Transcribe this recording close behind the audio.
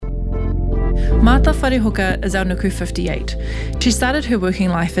Martha Wharehoka is our nuku 58. She started her working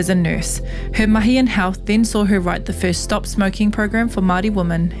life as a nurse. Her mahi and health then saw her write the first stop smoking program for Māori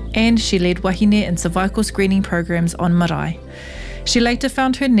women, and she led wahine and cervical screening programs on marae. She later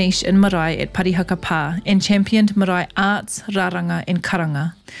found her niche in marae at Parihaka Pā and championed marae arts, raranga and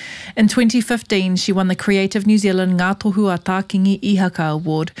karanga. In 2015, she won the Creative New Zealand Ngā Tohua Tākingi Ihaka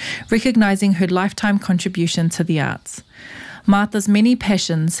Award, recognising her lifetime contribution to the arts. Martha's many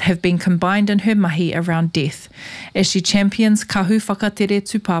passions have been combined in her mahi around death, as she champions kahu whakatere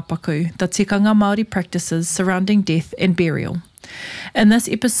tūpāpaku, the tikanga Māori practices surrounding death and burial. In this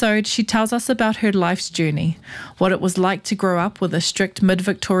episode, she tells us about her life's journey, what it was like to grow up with a strict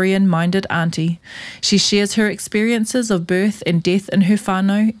mid-Victorian-minded auntie. She shares her experiences of birth and death in her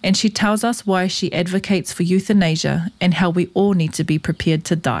whānau, and she tells us why she advocates for euthanasia and how we all need to be prepared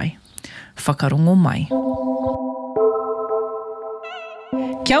to die. Whakarongo mai.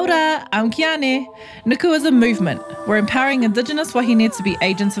 Kia ora, I'm Kiane. Nuku is a movement. We're empowering Indigenous wahine to be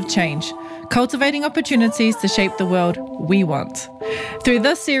agents of change, cultivating opportunities to shape the world we want. Through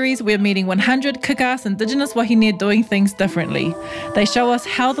this series, we're meeting 100 kick-ass Indigenous wahine doing things differently. They show us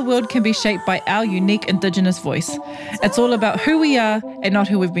how the world can be shaped by our unique Indigenous voice. It's all about who we are and not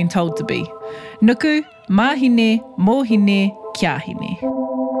who we've been told to be. Nuku, mahine, mohine, kia hine.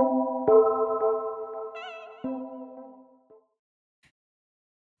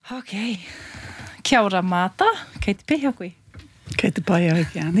 Okay. Kia ora, Martha. Kei te pēhea koe. Kei te pai au,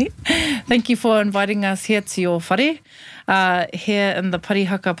 Kiane. Thank you for inviting us here to your whare, here in the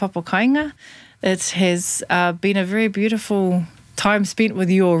Parihaka Papokainga. It has been a very beautiful time spent with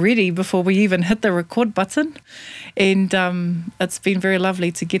you already before we even hit the record button. And it's been very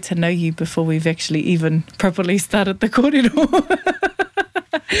lovely to get to know you before we've actually even properly started the kōrero.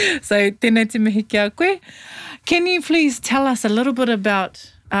 So, tēnei te mihi kia koe. Can you please tell us a little bit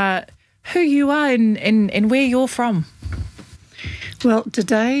about who you are and where you're from? Well,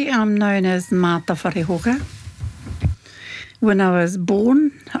 today I'm known as Martha Wharehoka. When I was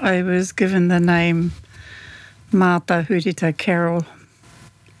born, I was given the name Martha Hurita Carol,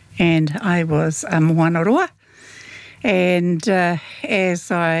 and I was a moana roa. And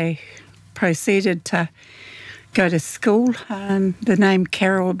as I proceeded to go to school, the name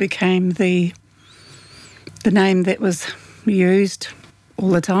Carol became the name that was used all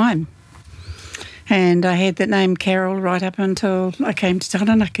the time. And I had that name Carol right up until I came to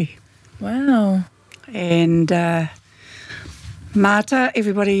Taranaki. Wow. And Martha,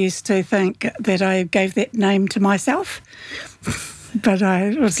 everybody used to think that I gave that name to myself. But I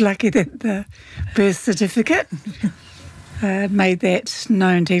was lucky that the birth certificate made that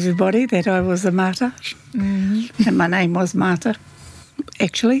known to everybody, that I was a Martha. Mm-hmm. And my name was Martha,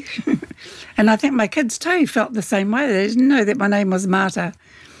 actually. And I think my kids too felt the same way. They didn't know that my name was Martha.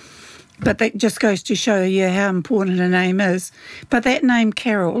 But that just goes to show you how important a name is. But that name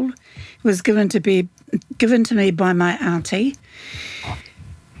Carol was given to me by my auntie.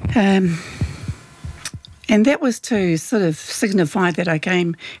 And that was to sort of signify that I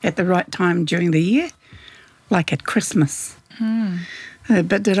came at the right time during the year, like at Christmas.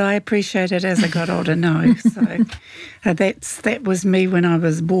 But did I appreciate it as I got older? No. So that was me when I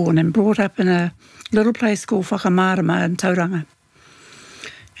was born and brought up in a little place called Whakamarama in Tauranga.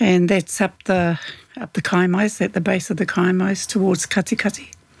 And that's up the Kaimais, at the base of the Kaimais towards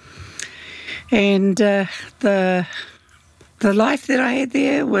Katikati. And the life that I had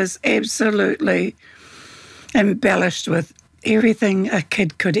there was absolutely embellished with everything a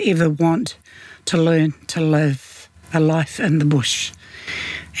kid could ever want to learn to live a life in the bush.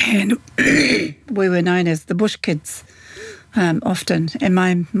 And we were known as the bush kids often. And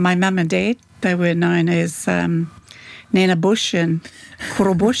my mum and dad, they were known as Nana Bush and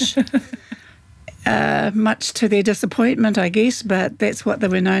Koro Bush, much to their disappointment, I guess, but that's what they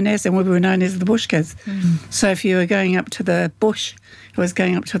were known as, and we were known as the Bush Kids. So if you were going up to the bush, it was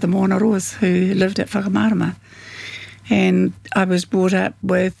going up to the moana roas who lived at Whakamarama. And I was brought up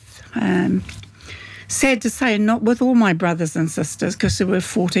with, sad to say, not with all my brothers and sisters, because there were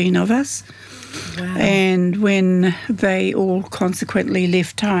 14 of us. Wow. And when they all consequently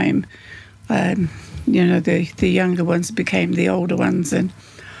left home, the younger ones became the older ones, and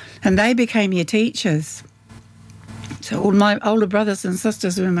they became your teachers. So all my older brothers and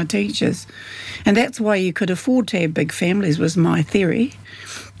sisters were my teachers. And that's why you could afford to have big families, was my theory,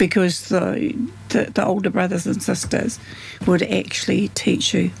 because the older brothers and sisters would actually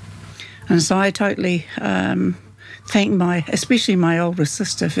teach you. And so I totally thank especially my older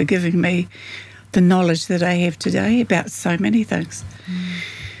sister for giving me the knowledge that I have today about so many things.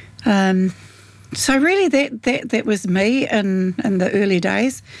 So really that was me in the early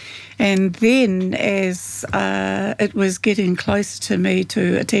days. And then as it was getting close to me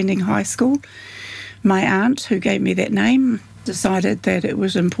to attending high school, my aunt, who gave me that name, decided that it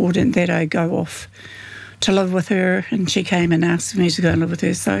was important that I go off to live with her, and she came and asked me to go and live with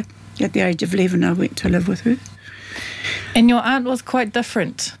her. So at the age of 11, I went to live with her. And your aunt was quite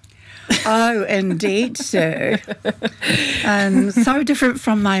different. Oh, indeed, so. So different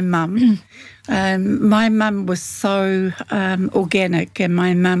from my mum. My mum was so organic, and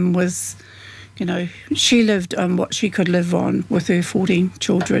my mum was, she lived on what she could live on with her 14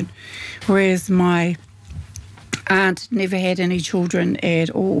 children, whereas my aunt never had any children at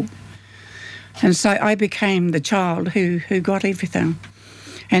all. And so I became the child who got everything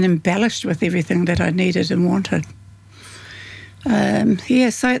and embellished with everything that I needed and wanted.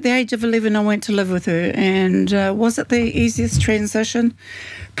 So at the age of 11, I went to live with her. And was it the easiest transition?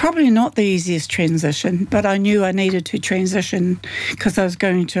 Probably not the easiest transition, but I knew I needed to transition because I was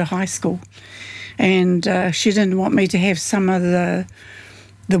going to high school. And she didn't want me to have some of the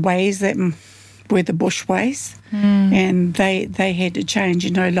ways that were the bush ways. And they had to change,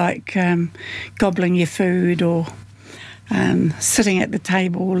 like gobbling your food or sitting at the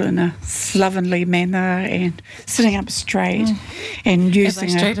table in a slovenly manner and sitting up straight and using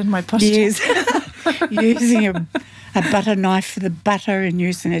As I straightened my posture. Yes, using a butter knife for the butter and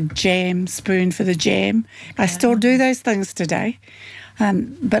using a jam spoon for the jam. I still do those things today,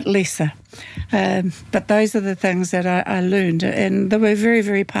 but lesser. But those are the things that I learned, and they were very,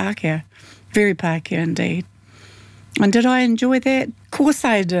 very Pākehā indeed. And did I enjoy that? Of course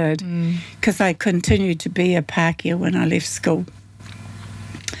I did, because I continued to be a Pākehā when I left school.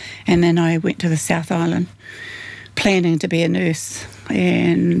 And then I went to the South Island planning to be a nurse,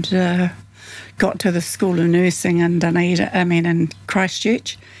 and got to the School of Nursing in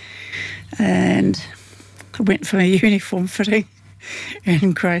Christchurch, and went for a uniform fitting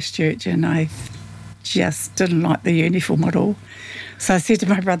in Christchurch, and I just didn't like the uniform at all. So I said to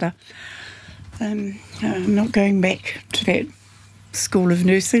my brother, I'm not going back to that School of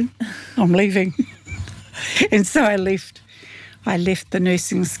Nursing. I'm leaving. And so I left. I left the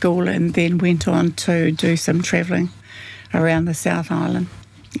nursing school and then went on to do some travelling around the South Island.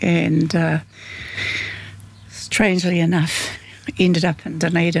 And strangely enough, ended up in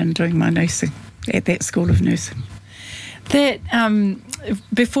Dunedin doing my nursing at that School of Nursing. That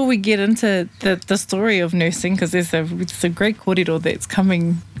before we get into the story of nursing, because there's a great kōrero that's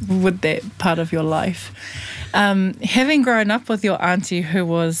coming with that part of your life, having grown up with your auntie who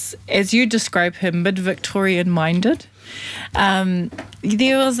was, as you describe her, mid-Victorian minded,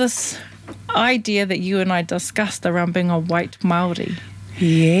 there was this idea that you and I discussed around being a white Māori.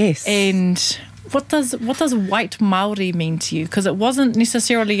 Yes. And what does white Māori mean to you? Because it wasn't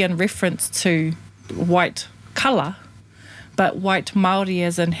necessarily in reference to white colour, but white Māori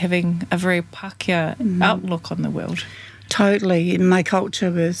as in having a very Pākehā outlook on the world. Totally. My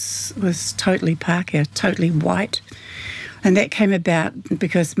culture was totally Pākehā, totally white. And that came about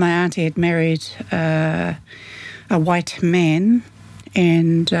because my auntie had married a white man,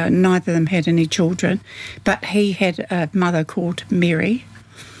 and neither of them had any children. But he had a mother called Mary,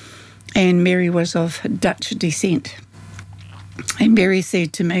 and Mary was of Dutch descent. And Mary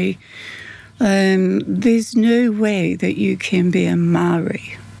said to me, there's no way that you can be a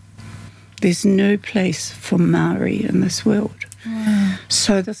Māori. There's no place for Māori in this world. Wow.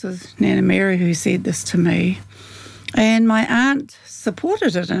 So this is Nana Mary who said this to me. And my aunt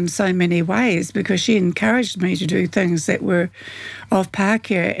supported it in so many ways because she encouraged me to do things that were of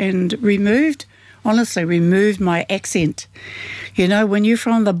Pākehā and removed my accent. When you're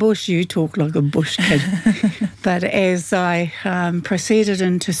from the bush, you talk like a bush kid. But as I proceeded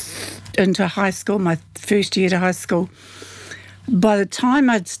into high school, my first year to high school, by the time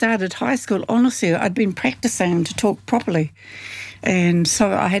I'd started high school, honestly, I'd been practicing to talk properly. And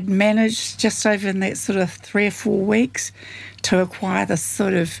so I had managed just over in that sort of 3 or 4 weeks to acquire this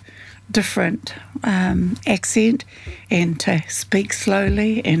sort of different accent and to speak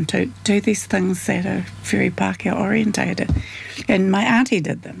slowly and to do these things that are very Pākehā orientated. And my auntie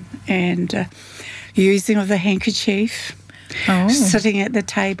did them. And using of the handkerchief, sitting at the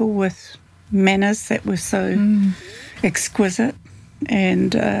table with manners that were so exquisite.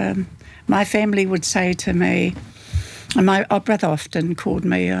 And my family would say to me, and my brother often called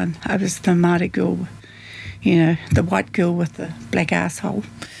me, I was the Māori girl, the white girl with the black asshole.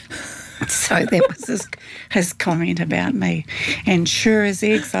 So that was his comment about me. And sure as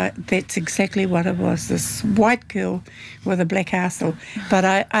eggs, that's exactly what it was, this white girl with a black arsehole. But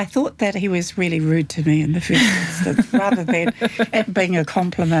I thought that he was really rude to me in the first instance, rather than it being a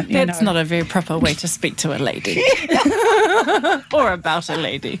compliment. That's not a very proper way to speak to a lady. Or about a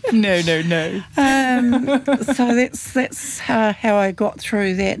lady. No. So that's how I got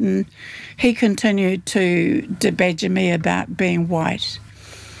through that. And he continued to badger me about being white.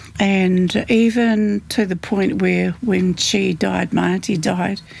 And even to the point where when she died, my auntie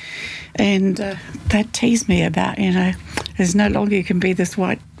died, and they'd tease me about, there's no longer you can be this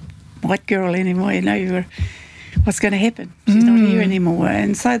white girl anymore, what's going to happen? She's not here anymore.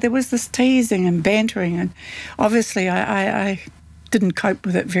 And so there was this teasing and bantering, and obviously I didn't cope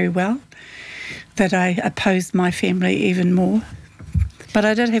with it very well, that I opposed my family even more. But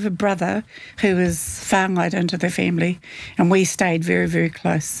I did have a brother who was whāngai into the family, and we stayed very, very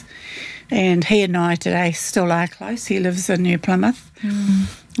close. And he and I today still are close. He lives in New Plymouth,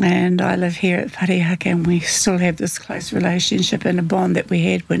 and I live here at Parihaka, and we still have this close relationship and a bond that we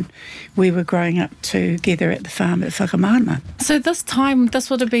had when we were growing up together at the farm at Whakamārama. So this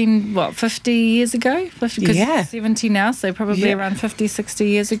would have been, 50 years ago? 50, because you're 70 now, so probably around 50, 60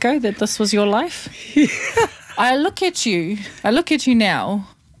 years ago that this was your life? Yeah. I look at you now,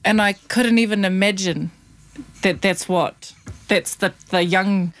 and I couldn't even imagine that's the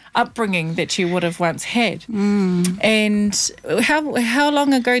young upbringing that you would have once had. And how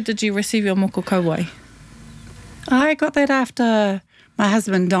long ago did you receive your moko kauae? I got that after my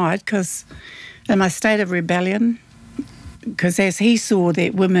husband died, because in my state of rebellion, because as he saw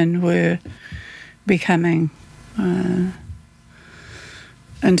that women were becoming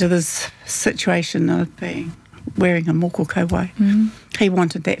into this situation of wearing a moko kauae. He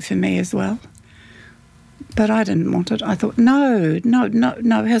wanted that for me as well. But I didn't want it. I thought, no,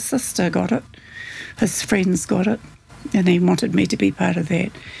 his sister got it. His friends got it. And he wanted me to be part of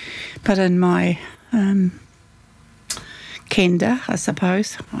that. But in my kenda, I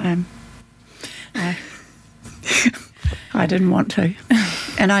suppose, I didn't want to.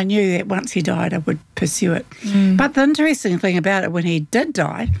 And I knew that once he died, I would pursue it. But the interesting thing about it, when he did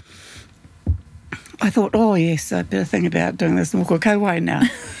die, I thought, oh, yes, I better think about doing this moko kauae now.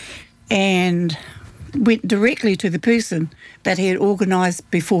 And went directly to the person that he had organised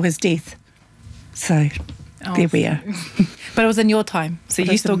before his death. So there we are. But it was in your time, so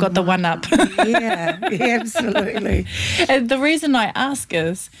you still got the one up. Yeah, absolutely. And the reason I ask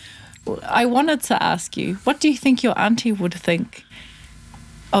is, I wanted to ask you, what do you think your auntie would think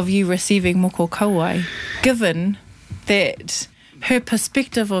of you receiving moko kauae, given that her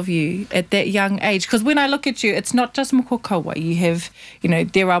perspective of you at that young age? Because when I look at you, it's not just moko kauae. You have,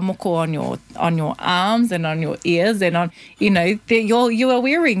 there are moko on your arms and on your ears and on, you are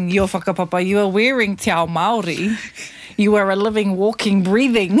wearing your whakapapa, you are wearing te ao Māori. You are a living, walking,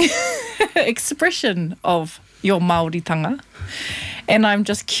 breathing expression of your Māoritanga. And I'm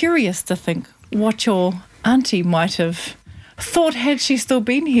just curious to think what your auntie might have thought had she still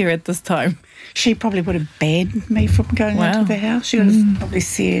been here at this time. She probably would have banned me from going into the house. She would have probably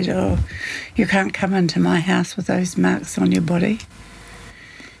said, oh, you can't come into my house with those marks on your body.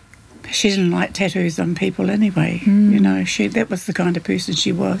 She didn't like tattoos on people anyway. That was the kind of person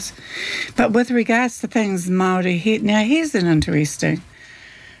she was. But with regards to things Māori, now here's an interesting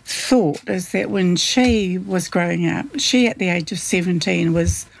thought, is that when she was growing up, she at the age of 17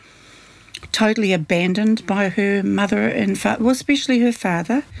 was totally abandoned by her mother and father, well, especially her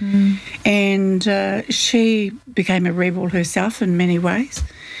father. And she became a rebel herself in many ways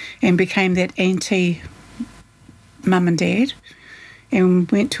and became that anti-mum and dad,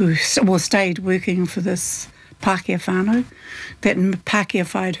 and stayed working for this Pākehā whānau that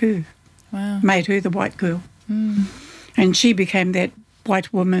Pākehā-fied her, made her the white girl. And she became that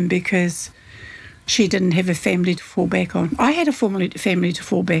white woman because she didn't have a family to fall back on. I had a family to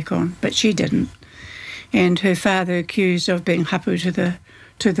fall back on, but she didn't. And her father accused of being hapu to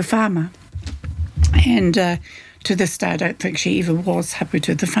the farmer. And to this day, I don't think she ever was hapu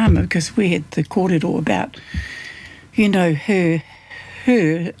to the farmer, because we had the kōrero about,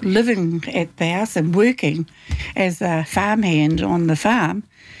 her living at the house and working as a farmhand on the farm.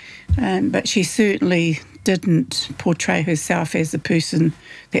 But she certainly didn't portray herself as a person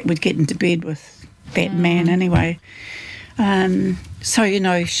that would get into bed with that man anyway. So,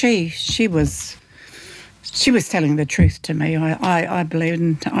 she was telling the truth to me, I believe,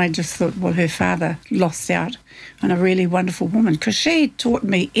 and I just thought, well, her father lost out on a really wonderful woman, because she taught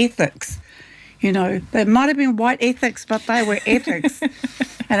me ethics. They might have been white ethics, but they were ethics.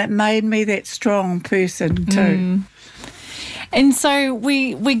 And it made me that strong person too. And so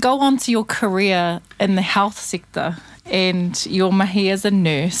we go on to your career in the health sector and your mahi as a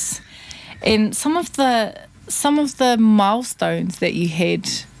nurse, and some of the milestones that you had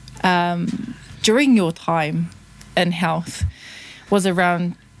during your time in health was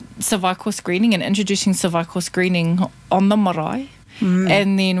around cervical screening and introducing cervical screening on the marae.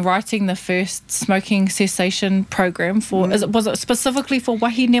 And then writing the first smoking cessation program for, was it specifically for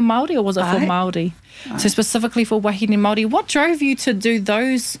wahine Māori or was it for Māori? So specifically for wahine Māori. What drove you to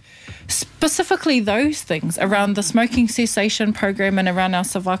do specifically those things around the smoking cessation program and around our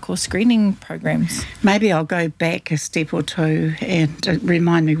cervical screening programs? Maybe I'll go back a step or two and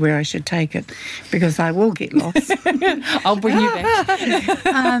remind me where I should take it, because I will get lost. I'll bring you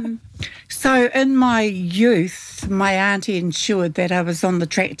back. So in my youth, my auntie ensured that I was on the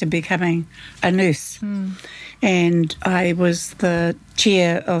track to becoming a nurse. And I was the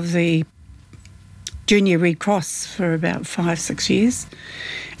chair of the Junior Red Cross for about 5-6 years.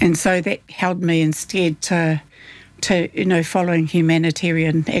 And so that held me instead to following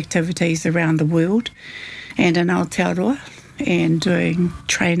humanitarian activities around the world and in Aotearoa and doing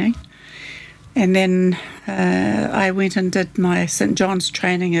training. And then I went and did my St John's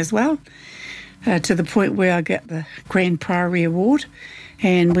training as well, to the point where I got the Grand Priory Award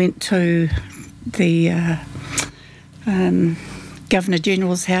and went to the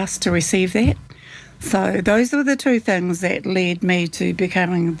Governor-General's house to receive that. So those were the two things that led me to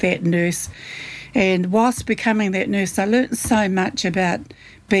becoming that nurse. And whilst becoming that nurse, I learnt so much about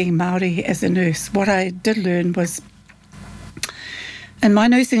being Māori as a nurse. What I did learn was, in my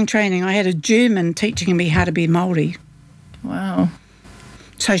nursing training, I had a German teaching me how to be Māori. Wow.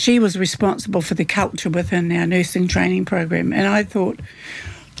 So she was responsible for the culture within our nursing training program. And I thought,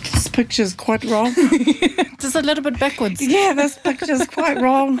 this picture's quite wrong. Just a little bit backwards. Yeah, this picture's quite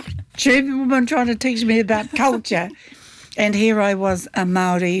wrong. German woman trying to teach me about culture. And here I was, a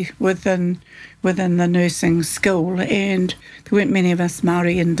Māori within the nursing school. And there weren't many of us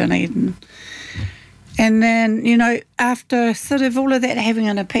Māori in Dunedin. And then, after sort of all of that having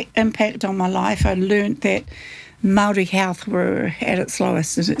an impact on my life, I learnt that Māori health were at its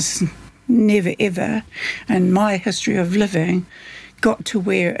lowest. It's never, ever, in my history of living, got to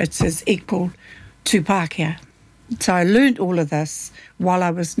where it's as equal to Pākehā. So I learnt all of this while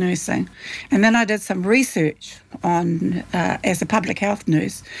I was nursing. And then I did some research on, as a public health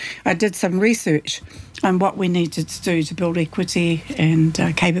nurse, I did some research on what we needed to do to build equity and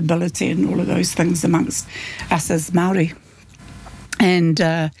capability and all of those things amongst us as Māori.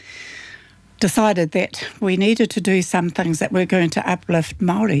 And decided that we needed to do some things that were going to uplift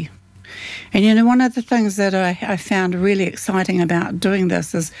Māori. And one of the things that I found really exciting about doing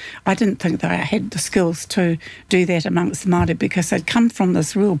this is I didn't think that I had the skills to do that amongst Māori, because I'd come from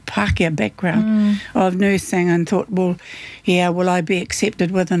this real Pākehā background of nursing and thought, will I be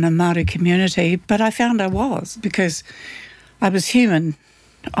accepted within a Māori community? But I found I was, because I was human.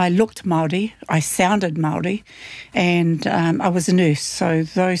 I looked Māori, I sounded Māori, and I was a nurse, so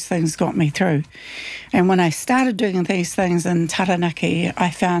those things got me through. And when I started doing these things in Taranaki,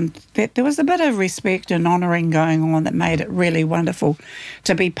 I found that there was a bit of respect and honouring going on that made it really wonderful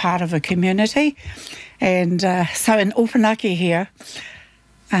to be part of a community. And so in Opunake here,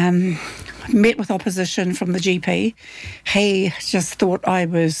 met with opposition from the GP. He just thought I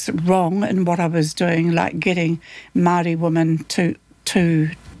was wrong in what I was doing, like getting Māori women to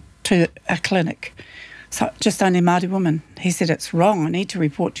a clinic. So just only Māori women. He said, it's wrong. I need to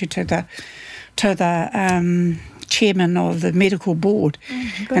report you to the chairman of the medical board.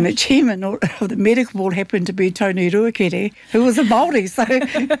 And the chairman of the medical board happened to be Tony Ruakere, who was a Māori, so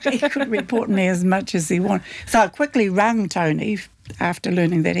he could report me as much as he wanted. So I quickly rang Tony after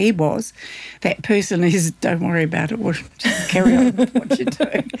learning that he was that person. He said, don't worry about it, we'll just carry on with what you're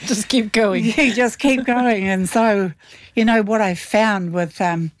doing. Just keep going. Yeah, just keep going. And so, what I found with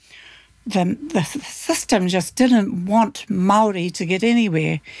the system just didn't want Māori to get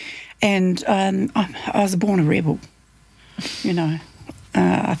anywhere. And I was born a rebel,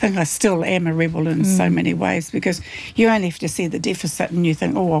 I think I still am a rebel in so many ways, because you only have to see the deficit and you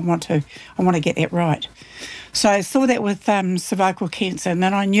think, I want to get that right. So I saw that with cervical cancer, and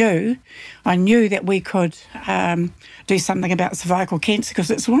then I knew that we could do something about cervical cancer, because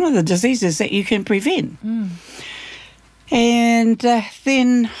it's one of the diseases that you can prevent. And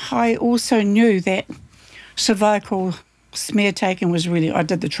then I also knew that cervical smear taking was I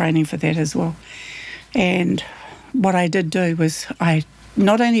did the training for that as well. And what I did do was I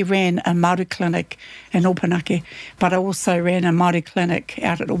not only ran a Māori clinic in Opunake, but I also ran a Māori clinic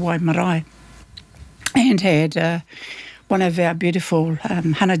out at Owai Marae, and had one of our beautiful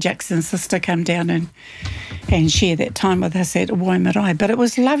Hannah Jackson's sister come down and share that time with us at Waimarai. But it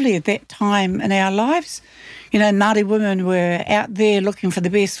was lovely at that time in our lives. You know, Māori women were out there looking for the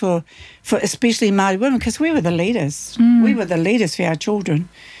best for especially Māori women, because we were the leaders. We were the leaders for our children.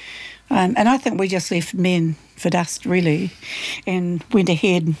 And I think we just left men for dust, really, and went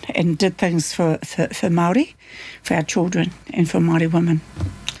ahead and did things for Māori, for our children, and for Māori women.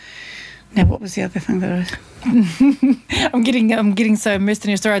 Now, what was the other thing that I... I'm getting so immersed in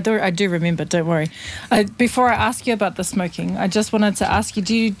your story. I do remember, don't worry. Before I ask you about the smoking, I just wanted to ask you,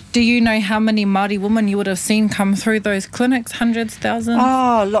 do you know how many Māori women you would have seen come through those clinics? Hundreds, thousands?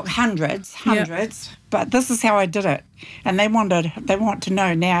 Oh, look, hundreds. Yep. But this is how I did it. And they want to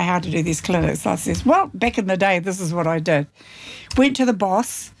know now how to do these clinics. I says, well, back in the day, this is what I did. Went to the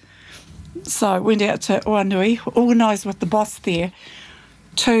boss. So I went out to Oanui, organised with the boss there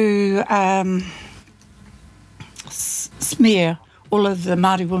to smear all of the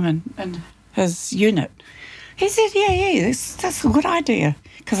Māori women in his unit. He said, yeah, that's a good idea.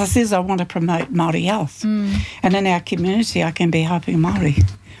 Because I says I want to promote Māori health. And in our community, I can be helping Māori.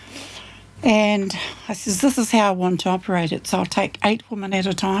 And I says, this is how I want to operate it. So I'll take 8 women at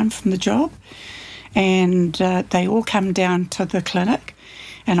a time from the job. And they all come down to the clinic.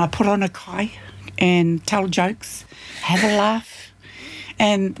 And I put on a kai and tell jokes, have a laugh.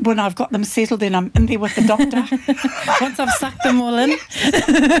 And when I've got them settled, then I'm in there with the doctor. Once I've sucked them all in.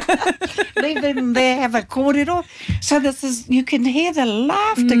 Leave them there, have a kōrero. So you can hear the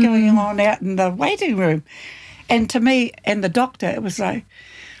laughter going on out in the waiting room. And to me and the doctor, it was like,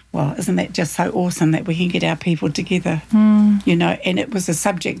 well, isn't that just so awesome that we can get our people together? You know, and it was a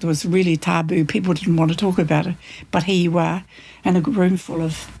subject that was really taboo. People didn't want to talk about it. But here you are in a room full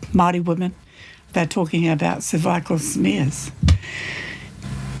of Māori women. They're talking about cervical smears.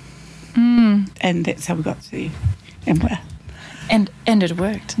 And that's how we got to you. And it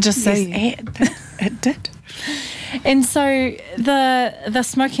worked. Just so it did. And so the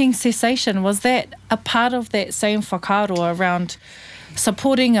smoking cessation, was that a part of that same whakaaro around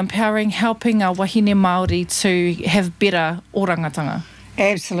supporting, empowering, helping our wahine Māori to have better orangatanga?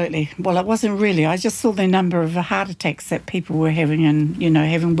 Absolutely. Well, it wasn't really. I just saw the number of heart attacks that people were having, and, you know,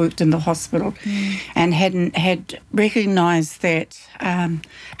 having worked in the hospital and had recognised that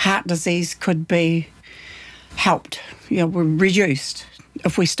heart disease could be helped, you know, reduced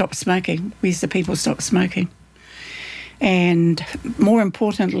if we stopped smoking. We as the people stopped smoking. And more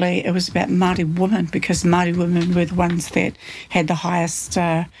importantly, it was about Māori women, because Māori women were the ones that had the highest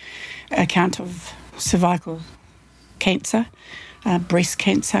account of cervical cancer, breast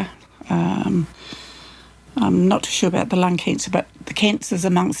cancer. I'm not too sure about the lung cancer, but the cancers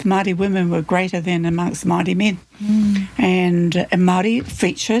amongst Māori women were greater than amongst Māori men. And Māori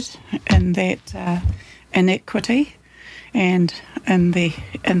featured in that inequity and in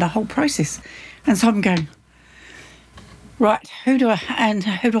the whole process. And so I'm going, right, who do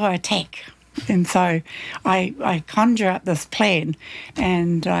I attack? And so I conjure up this plan,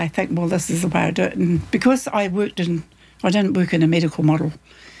 and I think, well, this is the way I do it. And because I didn't work in a medical model.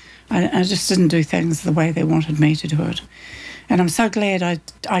 I just didn't do things the way they wanted me to do it. And I'm so glad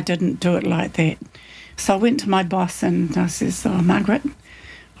I didn't do it like that. So I went to my boss and I says, oh, Margaret,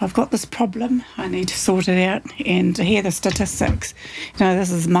 I've got this problem. I need to sort it out. And to hear the statistics, you know,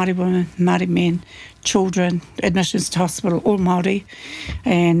 this is Māori women, Māori men, children, admissions to hospital, all Māori,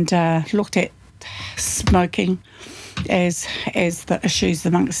 and looked at smoking as the issues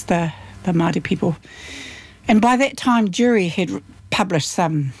amongst the Māori people. And by that time, Jury had published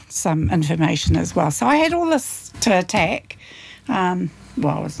some information as well. So I had all this to attack. Well,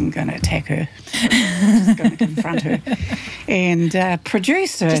 I wasn't going to attack her. I was just going to confront her and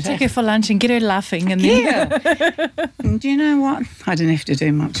produce her. Just take her for lunch and get her laughing. And then yeah. And you know what? I didn't have to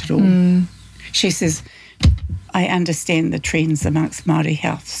do much at all. She says, I understand the trends amongst Māori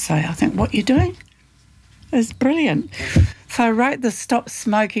health. So I think what you're doing is brilliant. So I wrote the Stop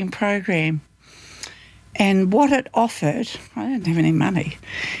Smoking program. And what it offered, I didn't have any money,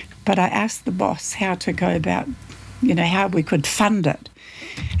 but I asked the boss how to go about, you know, how we could fund it.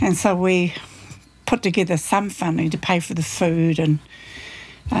 And so we put together some funding to pay for the food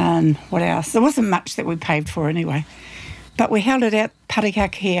and what else. There wasn't much that we paid for anyway. But we held it at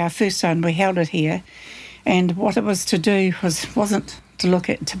Parikaka here, our first one, we held it here. And what it was to do wasn't to look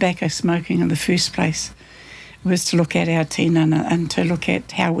at tobacco smoking in the first place. Was to look at our tinana and to look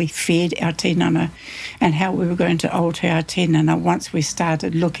at how we fed our tinana and how we were going to alter our tinana once we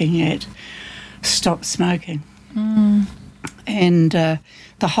started looking at stop smoking. And the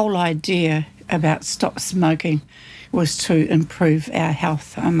whole idea about stop smoking was to improve our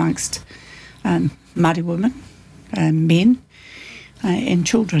health amongst Māori women, men and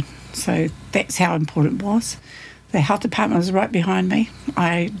children. So that's how important it was. The health department was right behind me.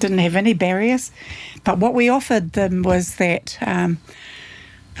 I didn't have any barriers. But what we offered them was that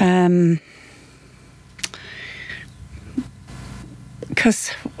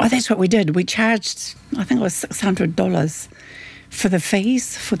because that's what we did. We charged, I think it was $600 for the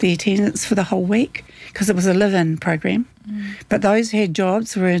fees, for the attendance for the whole week, because it was a live-in program. But those who had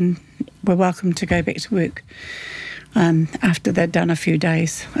jobs were welcome to go back to work after they'd done a few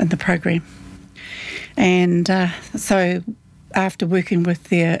days in the program. And so after working with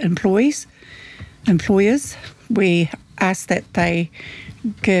their employers, we asked that they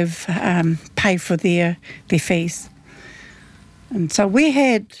give pay for their fees. And so we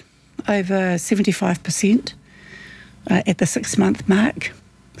had over 75% at the 6-month mark,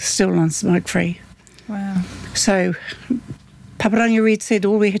 still on smoke-free. Wow. So Paparangi Red said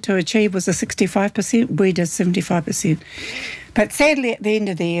all we had to achieve was a 65%. We did 75%. But sadly, at the end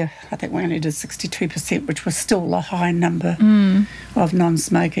of the year, I think we only did 62%, which was still a high number of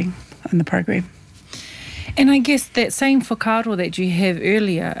non-smoking in the program. And I guess that same whakaaro that you have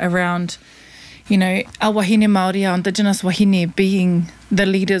earlier around, you know, our wahine Māori, our Indigenous wahine being the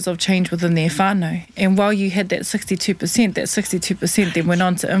leaders of change within their whānau. And while you had that 62% then went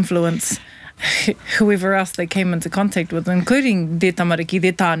on to influence whoever else they came into contact with, including their tamariki,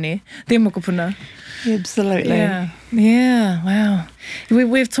 their tāne, their mokopuna. Absolutely. Yeah, wow.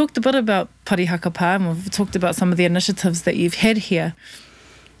 We've talked a bit about Parihaka Pā, and we've talked about some of the initiatives that you've had here.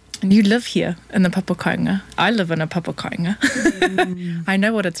 And you live here in the Papakainga. I live in a Papakainga. I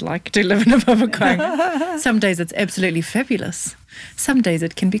know what it's like to live in a Papakainga. Some days it's absolutely fabulous. Some days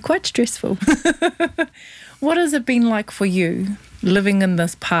it can be quite stressful. What has it been like for you living in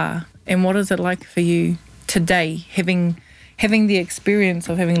this pā? And what is it like for you today, having the experience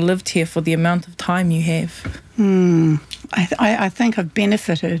of having lived here for the amount of time you have? I think I've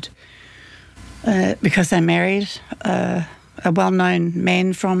benefited because I married a well-known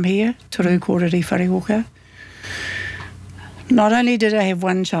man from here, Toru Kōreri Wharehoka. Not only did I have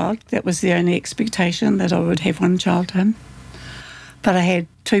one child, that was the only expectation, that I would have one child him, but I had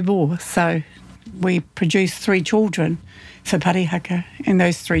 2 more, so we produced 3 children for Parihaka, and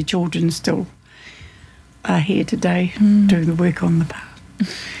those 3 children still are here today doing the work on the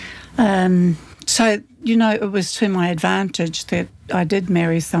pā. So, you know, it was to my advantage that I did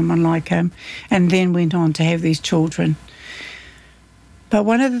marry someone like him and then went on to have these children. But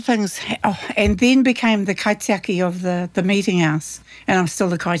one of the things, and then became the kaitiaki of the meeting house, and I'm still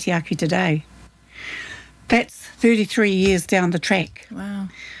the kaitiaki today. That's 33 years down the track. Wow.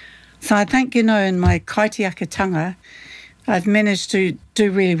 So I think, you know, in my kaitiakatanga, I've managed to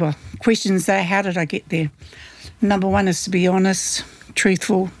do really well. Questions are, how did I get there? Number 1 is to be honest,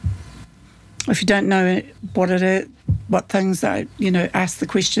 truthful. If you don't know what it is, what things are, you know, ask the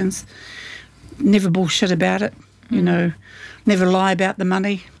questions. Never bullshit about it, you know. Never lie about the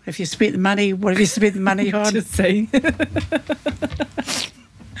money. If you spent the money, what have you spent the money on? Just say.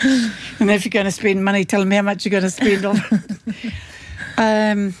 And if you're going to spend money, tell them how much you're going to spend on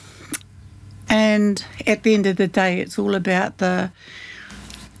it. And at the end of the day, it's all about the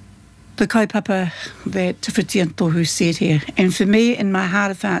kaupapa that Whiti and Tohu said here. And for me, in my heart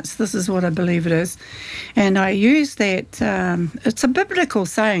of hearts, this is what I believe it is. And I use that, it's a biblical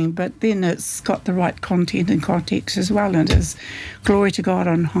saying, but then it's got the right content and context as well. And it is glory to God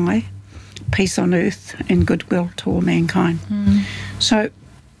on high, peace on earth, and goodwill to all mankind. So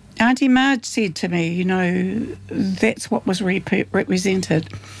Auntie Marge said to me, you know, that's what was represented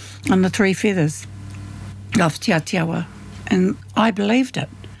on the 3 feathers of Te Atiawa, and I believed it.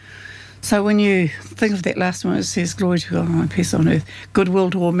 So when you think of that last one, it says, glory to God and peace on earth, goodwill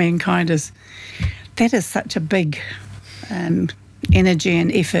to all mankind, that is such a big energy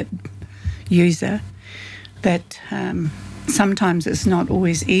and effort user that sometimes it's not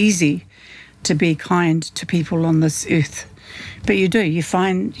always easy to be kind to people on this earth. But you do, you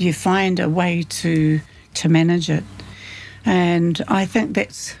find a way to manage it. And I think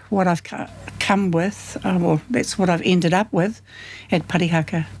that's what I've come with, that's what I've ended up with at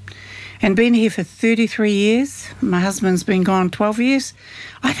Parihaka. And been here for 33 years, my husband's been gone 12 years.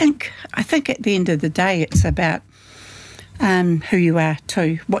 I think at the end of the day, it's about who you are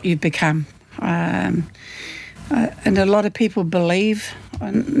too, what you've become. And a lot of people believe,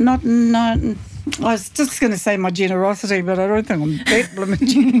 not I was just going to say my generosity, but I don't think I'm that blooming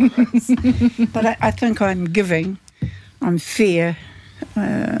generous. But I think I'm giving. I'm fair,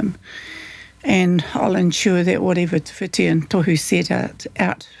 and I'll ensure that whatever Te Whiti and Tohu set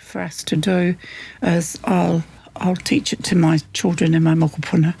out for us to do is I'll I'll teach it to my children in my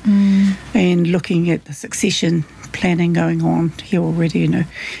mokopuna. And looking at the succession planning going on here already, you know,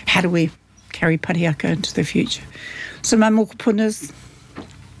 how do we carry Parihaka into the future? So my mokopunas,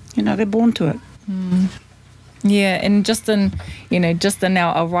 you know, they're born to it. Yeah, and just in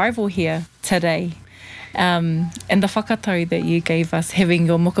our arrival here today, and the whakatau that you gave us, having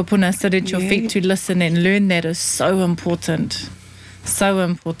your mokopuna sit at your feet to listen and learn, that is so important. So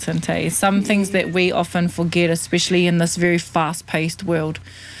important, eh? Some things that we often forget, especially in this very fast-paced world,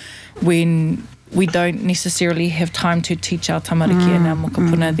 when we don't necessarily have time to teach our tamariki and our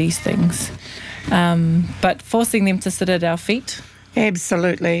mokopuna these things. But forcing them to sit at our feet,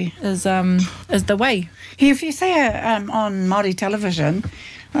 absolutely, is the way. Yeah, if you see on Māori television,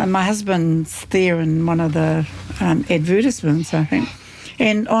 my husband's there in one of the advertisements, I think,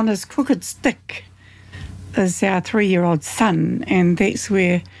 and on his crooked stick is our 3-year-old son, and that's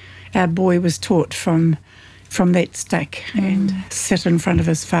where our boy was taught from that stick, and sit in front of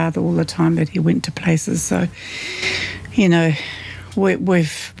his father all the time that he went to places. So, you know,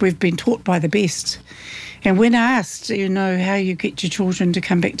 we've been taught by the best. And when asked, you know, how you get your children to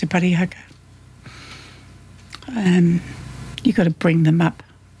come back to Parihaka, you got to bring them up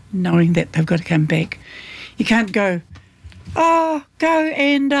knowing that they've got to come back. You can't go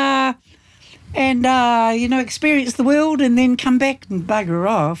and you know, experience the world and then come back and bugger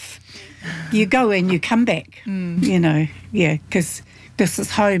off. You go and you come back, you know, because this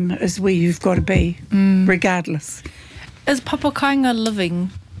is home, is where you've got to be, regardless. Is Papakainga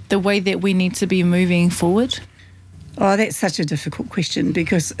living the way that we need to be moving forward? Oh, that's such a difficult question,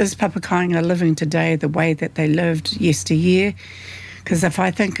 because is Papakainga living today the way that they lived yesteryear? Because if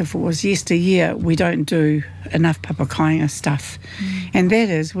it was yesteryear, we don't do enough Papakainga stuff. And that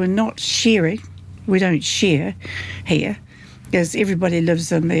is, we're not sharing, we don't share here, because everybody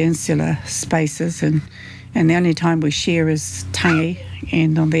lives in the insular spaces, and the only time we share is tangi,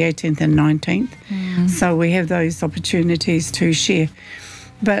 and on the 18th and 19th. So we have those opportunities to share.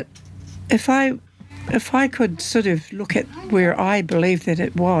 But if I could sort of look at where I believe that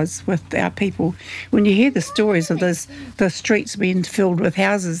it was with our people, when you hear the stories of the streets being filled with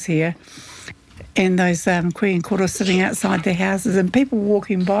houses here, and those koe and koro sitting outside their houses, and people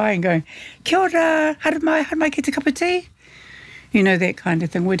walking by and going, kia ora, how did my get a cup of tea? You know, that kind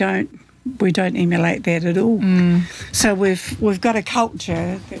of thing. We don't emulate that at all. So we've got a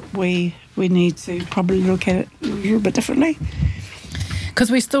culture that we need to probably look at it a little bit differently.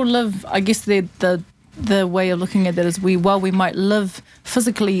 Because we still live, I guess the way of looking at that is, while we might live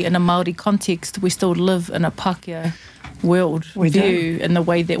physically in a Māori context, we still live in a Pākehā world view in the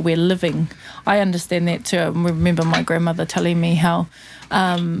way that we're living. I understand that too. I remember my grandmother telling me how,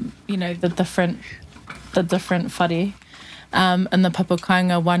 you know, the different whare, in the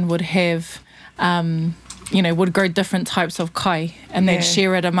Papakainga, one would have, you know, would grow different types of kai, and they'd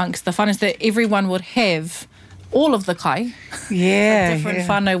share it amongst the whānau, that everyone would have all of the kai. A different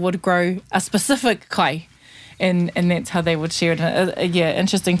whānau would grow a specific kai, and that's how they would share it.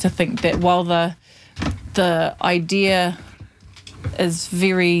 Interesting to think that while the idea is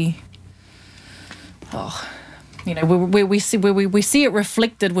very, you know, where we see it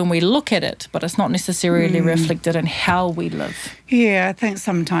reflected when we look at it, but it's not necessarily reflected in how we live. Yeah, I think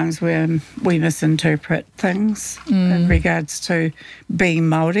sometimes we misinterpret things in regards to being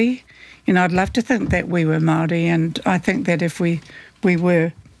Māori. You know, I'd love to think that we were Māori, and I think that if we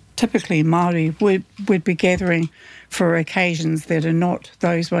were typically Māori, we'd be gathering for occasions that are not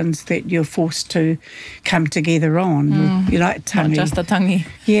those ones that you're forced to come together on. You like tangi. Not just the tangi.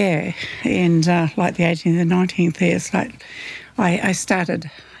 Yeah, and like the 18th and 19th there, it's like I started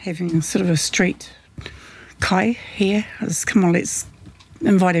having sort of a street kai here. Come on, let's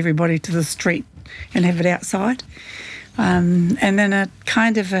invite everybody to the street and have it outside. And then a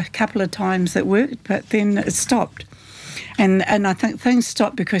couple of times it worked, but then it stopped. And I think things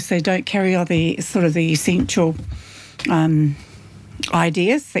stop because they don't carry all the sort of the essential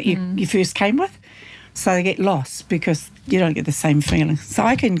ideas that you first came with. So they get lost because you don't get the same feeling. So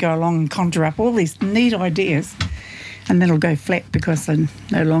I can go along and conjure up all these neat ideas, and then it'll go flat because I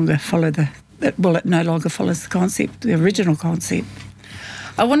no longer follow it no longer follows the concept, the original concept.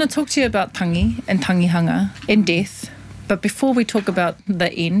 I want to talk to you about tangi and tangihanga and death. But before we talk about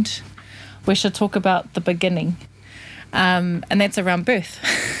the end, we should talk about the beginning. And that's around birth.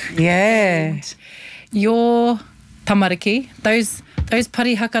 Yeah. And your tamariki, those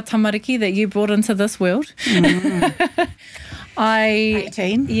Parihaka tamariki that you brought into this world.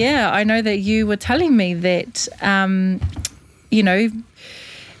 18. Yeah, I know that you were telling me that, you know,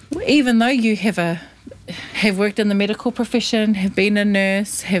 even though you have worked in the medical profession, have been a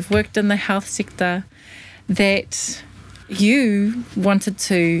nurse, have worked in the health sector, that you wanted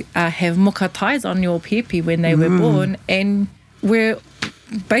to have muka ties on your pepe when they were born, and were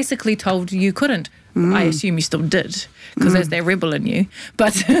basically told you couldn't. I assume you still did, because there's that rebel in you.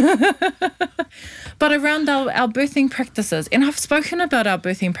 But but around our birthing practices, and I've spoken about our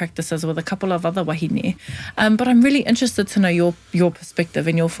birthing practices with a couple of other wahine, but I'm really interested to know your perspective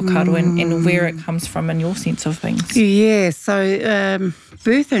and your whakaaro and where it comes from and your sense of things. Yeah, so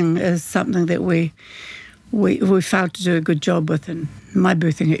birthing is something that we failed to do a good job with, and my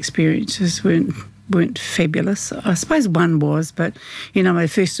birthing experiences weren't fabulous. I suppose one was, but, my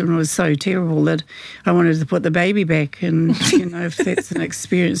first one was so terrible that I wanted to put the baby back, and, if that's an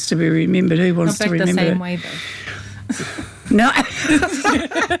experience to be remembered, who wants to remember the same it? way, though. No.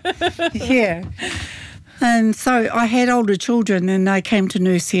 Yeah. And so I had older children, and I came to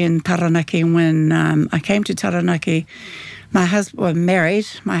nurse here in Taranaki. When I came to Taranaki, my husband was married.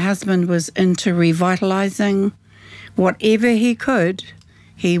 My husband was into revitalising whatever he could.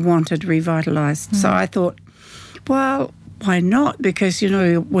 He wanted revitalised. So I thought, well, why not? Because,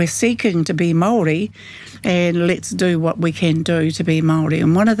 we're seeking to be Māori, and let's do what we can do to be Māori.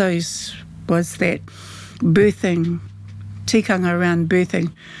 And one of those was that birthing, tikanga around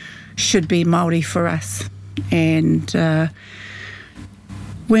birthing should be Māori for us. And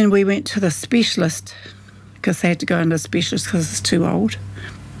when we went to the specialist, because they had to go into a specialist because it's too old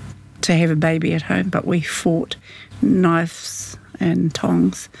to have a baby at home, but we fought knives and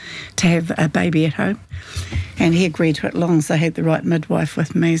tongs to have a baby at home, and he agreed to it long as I had the right midwife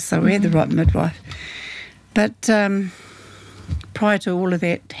with me, so we had the right midwife. But prior to all of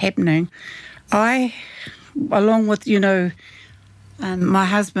that happening, I, along with, my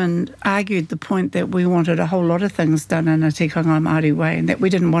husband, argued the point that we wanted a whole lot of things done in a tikanga Māori way, and that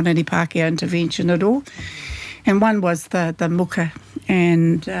we didn't want any Pākehā intervention at all. And one was the muka,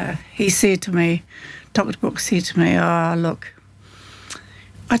 and he said to me, Dr. Brooks said to me, look,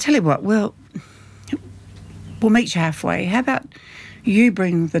 I tell you what, we'll meet you halfway. How about you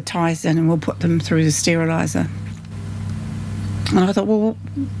bring the ties in and we'll put them through the steriliser? And I thought, well,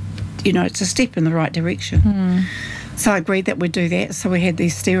 it's a step in the right direction. So I agreed that we'd do that. So we had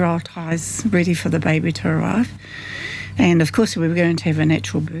these sterile ties ready for the baby to arrive. And of course we were going to have a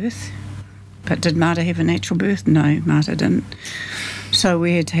natural birth. But did Marta have a natural birth? No, Marta didn't. So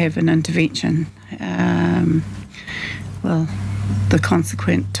we had to have an intervention. The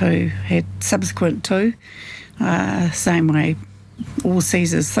subsequent two, same way, all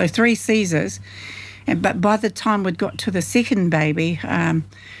Caesars. So 3 Caesars. But by the time we'd got to the second baby, and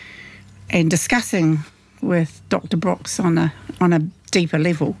discussing with Dr. Brooks on a deeper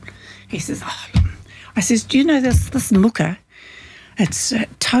level, he says, I says, do you know this muka? It's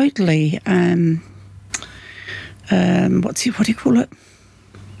totally, what do you call it?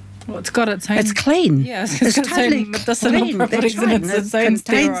 Well, it's got its own... It's clean. Yeah, it's totally clean. Properties That's right. and its own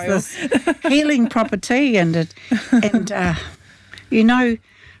contains this healing property, and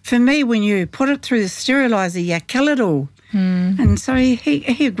for me, when you put it through the steriliser, you kill it all. And so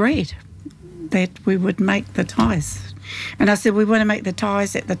he agreed that we would make the ties. And I said, we want to make the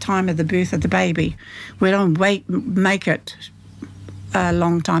ties at the time of the birth of the baby. We don't make it a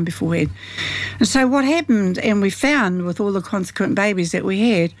long time beforehand. And so what happened, and we found with all the consequent babies that we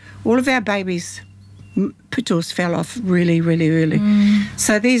had, all of our babies' putos fell off really, really early.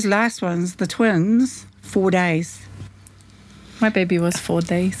 So these last ones, the twins, 4 days. My baby was 4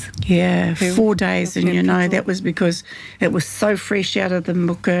 days. Yeah, 4 days, and that was because it was so fresh out of the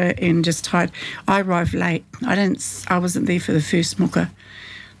muka and just tight. I arrived late. I wasn't there for the first muka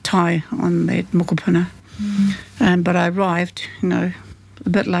tie on that mukapuna. But I arrived, a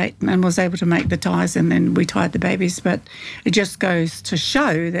bit late and was able to make the ties, and then we tied the babies. But it just goes to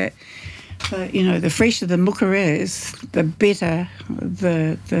show that, the fresher the muka is, the better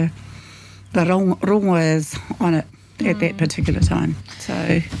the rongoa is on it at that particular time.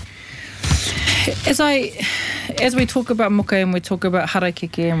 So, as we talk about muka and we talk about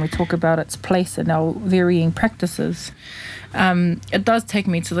harakeke and we talk about its place in our varying practices, it does take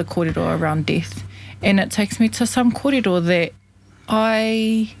me to the kōrero around death. And it takes me to some kōrero that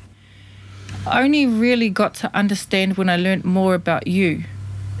I only really got to understand when I learnt more about you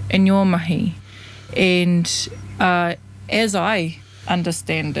and your mahi. And as I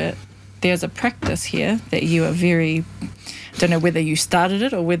understand it, there's a practice here that you are very... don't know whether you started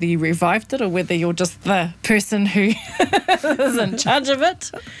it or whether you revived it or whether you're just the person who is in charge of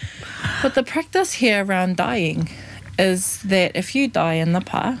it. But the practice here around dying is that if you die in the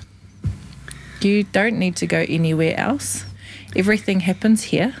pa, you don't need to go anywhere else. Everything happens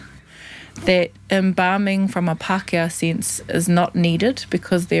here. that embalming from a Pākehā sense is not needed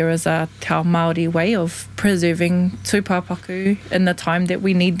because there is a te ao Māori way of preserving tūpapaku in the time that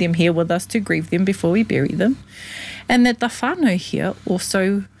we need them here with us to grieve them before we bury them. And that the whānau here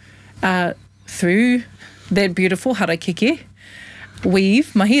also, through that beautiful harakeke,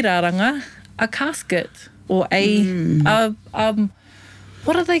 weave, mahiraranga, a casket or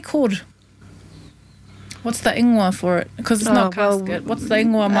what are they called? What's the ingoa for it? Because it's not casket. What's the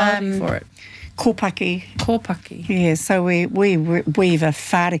ingoa Māori for it? Kōpaki. Kōpaki. Yeah, so we weave a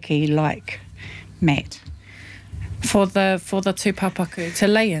whāriki like mat. For the tūpapaku to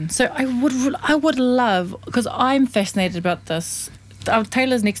lay in. So I would love, because I'm fascinated about this.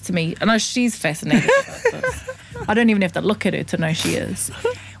 Taylor's next to me, and I know she's fascinated about this. I don't even have to look at her to know she is.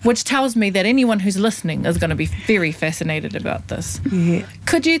 Which tells me that anyone who's listening is going to be very fascinated about this. Yeah.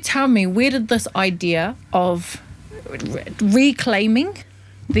 Could you tell me, where did this idea of reclaiming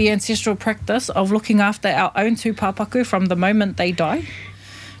the ancestral practice of looking after our own tūpapaku from the moment they die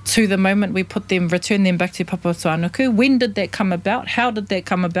to the moment we return them back to Papatūānuku, when did that come about? How did that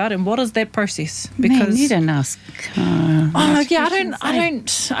come about? And what is that process? Because man, you didn't ask. I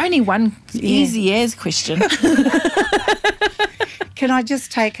don't. Only one easy as question. Can I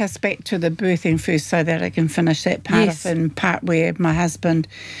just take us back to the birthing first so that I can finish that part off, and part where my husband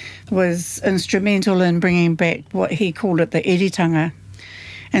was instrumental in bringing back what he called it, the iritanga.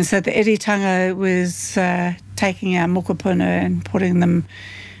 And so the iritanga was taking our mokopuna and putting them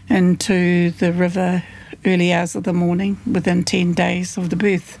into the river early hours of the morning within 10 days of the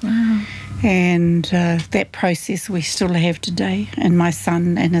birth. Wow. And that process we still have today, and my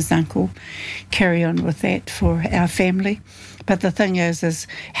son and his uncle carry on with that for our family. But the thing is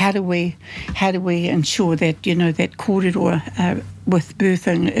how do we ensure that, you know, that kōrero with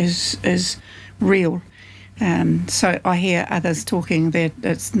birthing is real? So I hear others talking that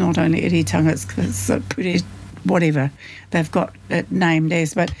it's not only iritanga, it's pure whatever they've got it named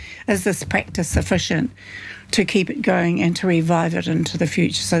as, but is this practice sufficient to keep it going and to revive it into the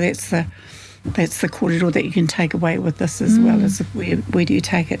future? So that's the kōrero that you can take away with this as well, as where do you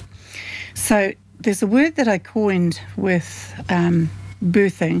take it? So there's a word that I coined with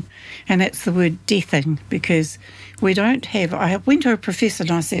birthing, and that's the word deathing, because we don't have... I went to a professor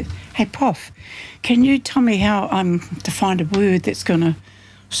and I said, hey, Prof, can you tell me how I'm to find a word that's going to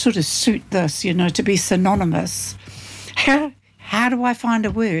sort of suit this, you know, to be synonymous? How do I find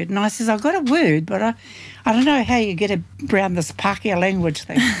a word? And I says, I've got a word, but I don't know how you get around this Pākehā language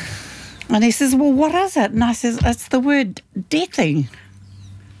thing. And he says, well, what is it? And I says, it's the word deathing.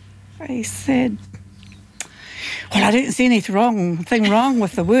 He said, well, I didn't see anything wrong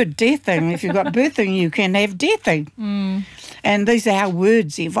with the word deathing. If you've got birthing, you can have deathing. And these are how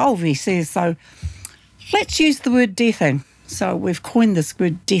words evolve, he says. So let's use the word deathing. So we've coined this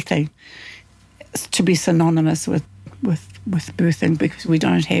word deathing to be synonymous with birthing, because we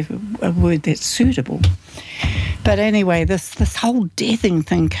don't have a word that's suitable. But anyway, this whole deathing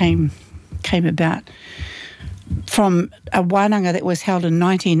thing came about from a wānanga that was held in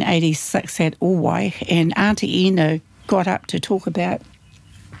 1986 at Owai, and Auntie Ina got up to talk about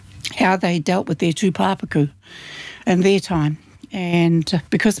how they dealt with their tūpapaku in their time. And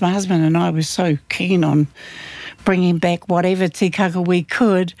because my husband and I were so keen on bringing back whatever tikaka we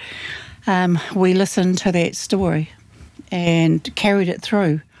could, we listened to that story and carried it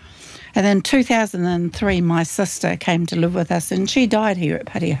through. And then 2003, my sister came to live with us, and she died here at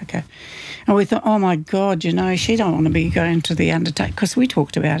Parihaka. And we thought, oh my God, you know, she don't want to be going to the undertaker, because we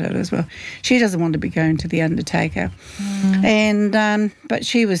talked about it as well. She doesn't want to be going to the undertaker. And but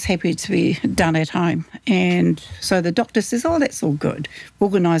she was happy to be done at home. And so the doctor says, oh, that's all good.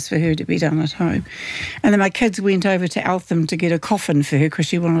 Organised for her to be done at home. And then my kids went over to Eltham to get a coffin for her, because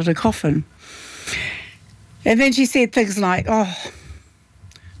she wanted a coffin. And then she said things like, oh,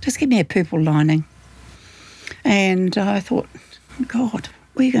 just give me a purple lining. And I thought, God,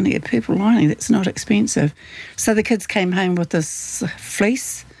 where are you going to get purple lining? That's not expensive. So the kids came home with this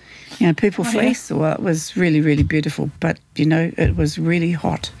fleece, you know, purple fleece. Yeah. Well, it was really, really beautiful. But, you know, it was really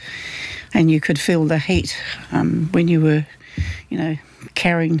hot. And you could feel the heat when you were, you know,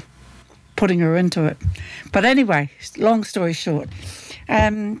 putting her into it. But anyway, long story short,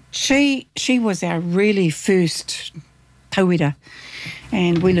 she was our really first tauira.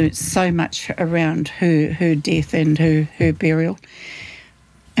 And we learnt so much around her death and her burial.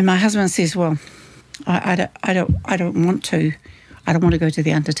 And my husband says, well, I don't want to go to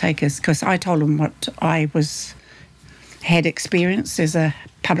the undertakers, because I told him what I had experienced as a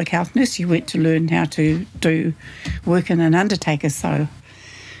public health nurse. You went to learn how to do work in an undertaker. So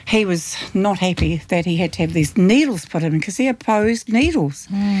he was not happy that he had to have these needles put in because he opposed needles.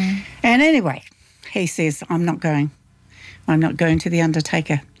 And anyway, he says, I'm not going to the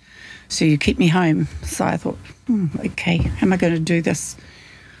undertaker. So you keep me home. So I thought, okay, how am I going to do this?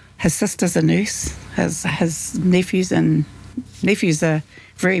 His sister's a nurse. His nephews are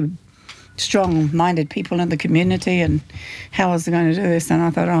very strong-minded people in the community, and how was I going to do this? And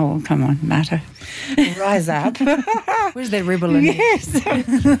I thought, oh, come on, Marta, rise up. Where's that rebel in? Yes.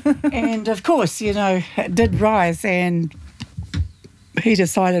 And, of course, it did rise, and he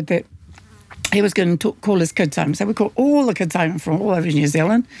decided that he was going to call his kids home. So we called all the kids home from all over New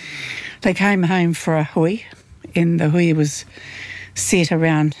Zealand. They came home for a hui, and the hui was set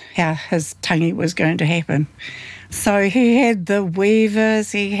around how his tangi was going to happen. So he had the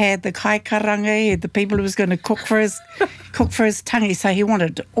weavers, he had the kaikaranga, he had the people who was going to cook for his tangi. So he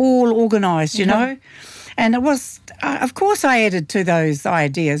wanted it all organised, you know. And it was, of course, I added to those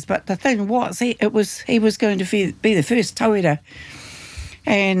ideas. But the thing was, he was going to be the first tauira,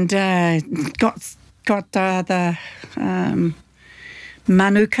 and got the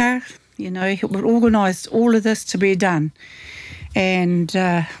manuka. He organised all of this to be done. And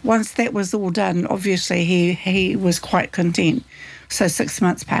once that was all done, obviously he was quite content. So 6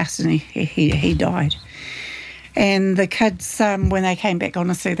 months passed and he died. And the kids, when they came back,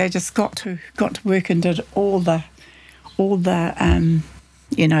 honestly, they just got to work and did all the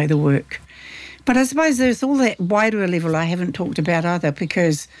the work. But I suppose there's all that wider level I haven't talked about either,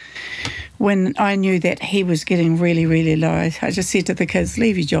 because when I knew that he was getting really, really low, I just said to the kids,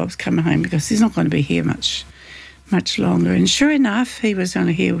 leave your jobs, come home, because he's not going to be here much longer. And sure enough, he was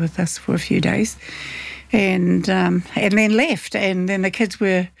only here with us for a few days, and then left. And then the kids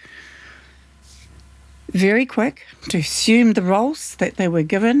were very quick to assume the roles that they were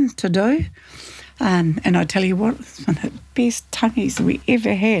given to do. And I tell you what, it's one of the best tangis we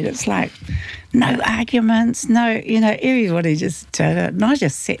ever had. It's like no arguments, everybody just did it. And I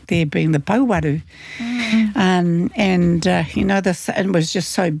just sat there being the pauwaru. It was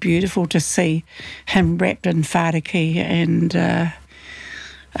just so beautiful to see him wrapped in whāriki, and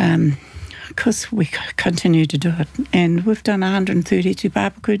because we continue to do it. And we've done 132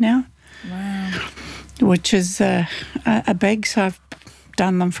 Papaku now. Wow. Which is a big, so I've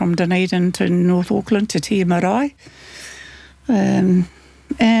done them from Dunedin to North Auckland to Te Marae. And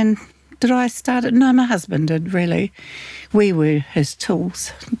did I start it? No, my husband did, really. We were his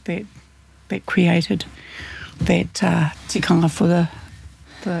tools that created that tikanga for the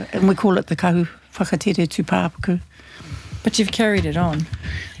and we call it the kahu whakatere tu Papaku. But you've carried it on,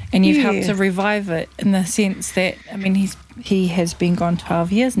 and you've helped to revive it in the sense that, he has been gone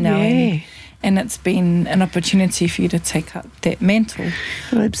 12 years now. Yeah. And it's been an opportunity for you to take up that mantle.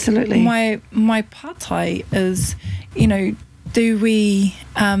 Oh, absolutely. My pātai is, do we,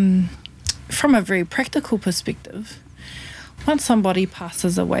 from a very practical perspective, once somebody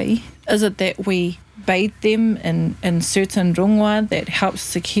passes away, is it that we bathe them in certain rongoa that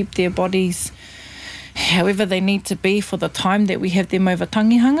helps to keep their bodies however they need to be for the time that we have them over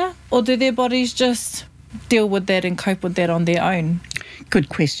tangihanga? Or do their bodies just deal with that and cope with that on their own? Good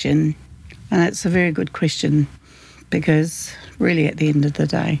question. And it's a very good question, because really at the end of the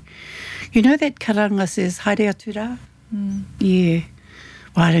day, that karanga says haere atura? Yeah.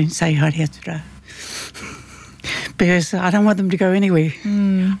 Well, I don't say haere atura because I don't want them to go anywhere.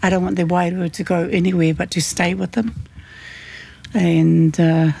 I don't want their wairua to go anywhere but to stay with them. And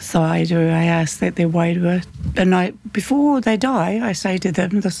so I ask that their wairua, and before they die, I say to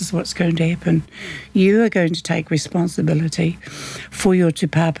them, this is what's going to happen. You are going to take responsibility for your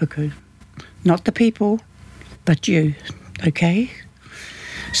tupāpaku. Not the people, but you, okay?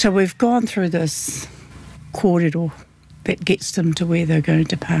 So we've gone through this corridor that gets them to where they're going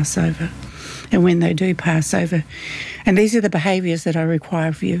to pass over. And when they do pass over, and these are the behaviours that I require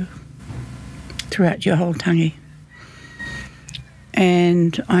of you throughout your whole tangi.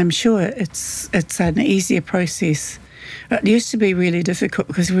 And I'm sure it's an easier process. It used to be really difficult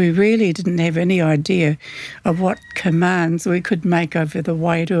because we really didn't have any idea of what commands we could make over the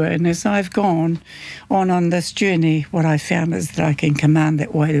wairua. And as I've gone on this journey, what I found is that I can command that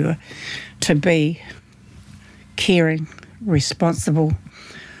wairua to be caring, responsible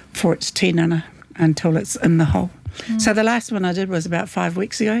for its tinana until it's in the hole. So the last one I did was about 5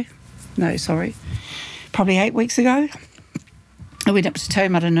 weeks ago. No, sorry, probably 8 weeks ago. I went up to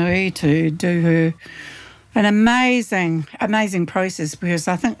Taumaranui to do her. An amazing process, because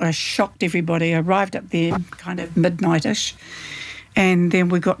I think I shocked everybody. I arrived up there kind of midnight-ish, and then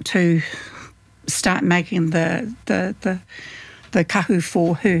we got to start making the kahu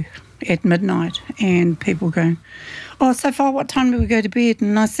for her at midnight, and people going, "Oh, so far, what time do we go to bed?"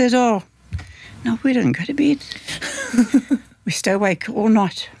 And I said, "Oh, no, we don't go to bed. We stay awake all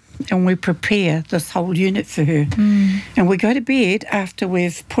night and we prepare this whole unit for her. And we go to bed after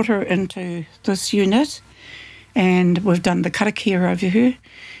we've put her into this unit and we've done the karakia over her,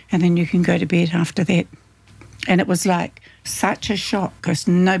 and then you can go to bed after that." And it was like such a shock because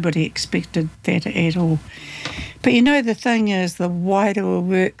nobody expected that at all. But you know, the thing is, the Wairoa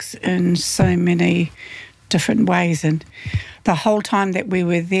works in so many different ways, and the whole time that we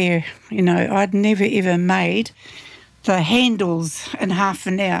were there, you know, I'd never ever made the handles in half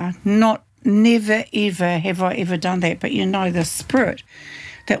an hour. Never ever have I ever done that. But you know, the spirit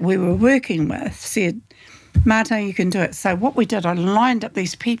that we were working with said, "Marta, you can do it." So what we did, I lined up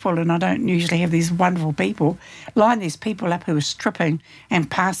these people, and I don't usually have these wonderful people, lined these people up who were stripping and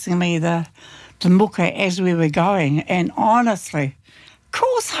passing me the muka as we were going. And honestly, of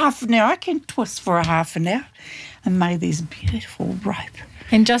course, half an hour, I can twist for a half an hour, and made these beautiful rope.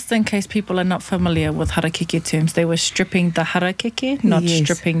 And just in case people are not familiar with harakeke terms, they were stripping the harakeke, not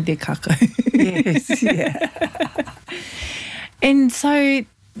stripping the kako. Yes, yeah. And so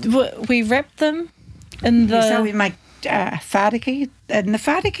we wrap them in the... So we make whāriki. And the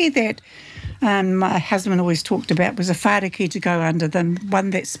whāriki that my husband always talked about was a whāriki to go under them, one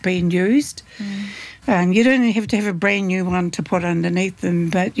that's been used. You don't have to have a brand new one to put underneath them,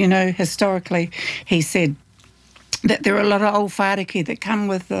 but, you know, historically he said that there are a lot of old whāriki that come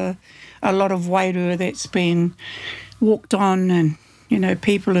with a lot of wairua that's been walked on, and, you know,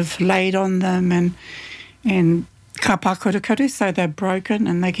 people have laid on them and ka pakurukuru, so they're broken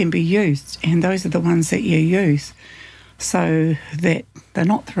and they can be used. And those are the ones that you use, so that they're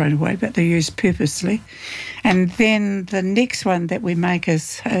not thrown away, but they're used purposely. And then the next one that we make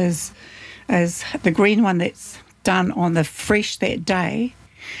is the green one that's done on the fresh that day.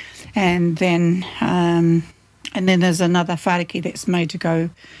 And then there's another whāriki that's made to go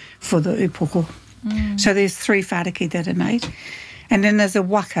for the upoko. So there's 3 whāriki that are made. And then there's a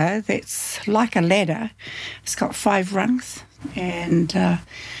waka that's like a ladder. It's got 5 rungs. And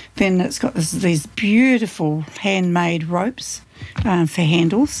then it's got these beautiful handmade ropes for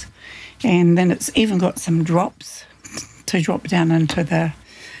handles. And then it's even got some drops to drop down into the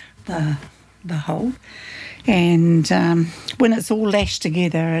hole. And when it's all lashed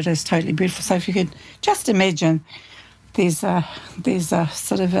together, it is totally beautiful. So if you could just imagine, there's a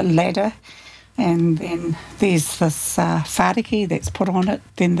sort of a ladder, and then there's this whāriki that's put on it,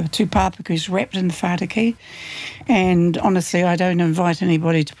 then the 2 papakus wrapped in the whāriki. And honestly, I don't invite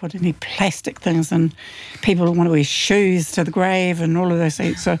anybody to put any plastic things in. People want to wear shoes to the grave and all of those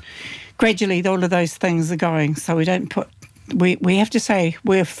things. So gradually, all of those things are going. So we don't put... We have to say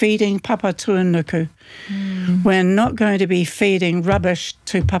we're feeding Papa Tuanuku. We're not going to be feeding rubbish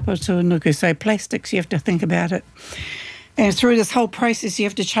to Papa Tuanuku. So plastics, you have to think about it. And through this whole process, you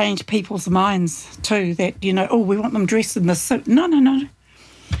have to change people's minds too, that, you know, oh, we want them dressed in this suit. No.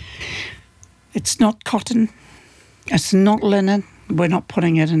 It's not cotton. It's not linen. We're not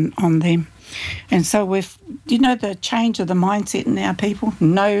putting it on them. And so we've, you know, the change of the mindset in our people,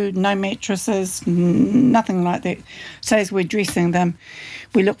 no mattresses, nothing like that. So as we're dressing them,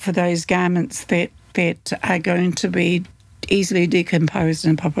 we look for those garments that are going to be easily decomposed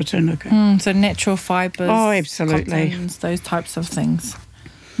in Papa Tuanuku. So natural fibres. Oh, absolutely. Cottons, those types of things.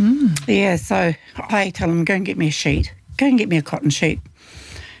 Yeah, so I tell them, go and get me a sheet. Go and get me a cotton sheet.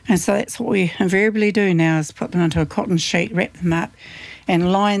 And so that's what we invariably do now, is put them into a cotton sheet, wrap them up,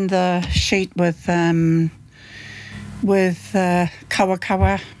 and line the sheet with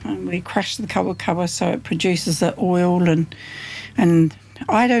kawakawa. And we crush the kawakawa so it produces the oil. And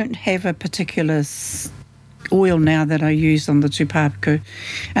I don't have a particular oil now that I use on the tūpapaku,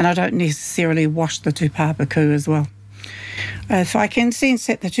 and I don't necessarily wash the tūpapaku as well. If I can sense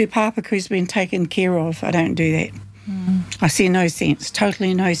that the tūpapaku's been taken care of, I don't do that. I see no sense,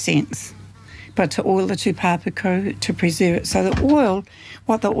 totally no sense, but to oil the tūpapaku to preserve it. So the oil,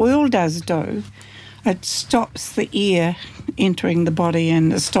 what the oil does do, it stops the air entering the body,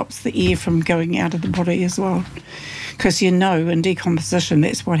 and it stops the air from going out of the body as well. Because you know, in decomposition,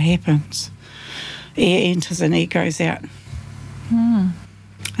 that's what happens. Air enters and air goes out.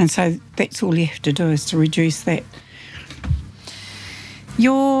 And so that's all you have to do, is to reduce that.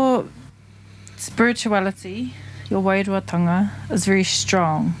 Your spirituality, your wairuatanga, is very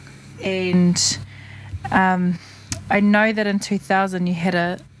strong. And I know that in 2000 you had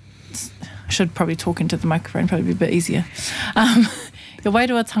I should probably talk into the microphone, probably be a bit easier. Your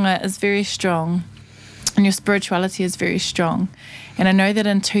wairuatanga is very strong, and your spirituality is very strong. And I know that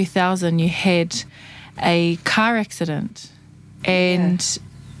in 2000 you had a car accident, and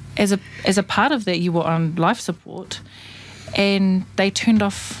as a part of that, you were on life support, and they turned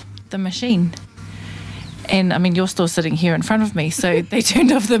off the machine. And I mean, you're still sitting here in front of me, so they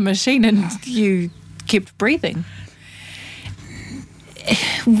turned off the machine, and you kept breathing.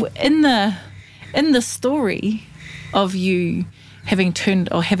 In the story of you having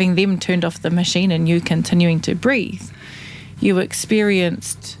them turned off the machine and you continuing to breathe, you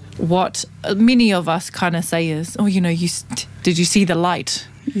experienced what many of us kind of say is, oh, did you see the light?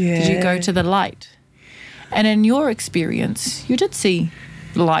 Yeah. Did you go to the light? And in your experience, you did see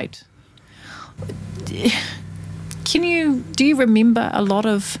light. Do you remember a lot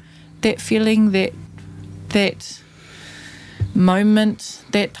of that feeling, that moment,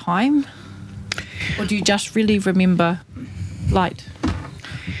 that time? Or do you just really remember light?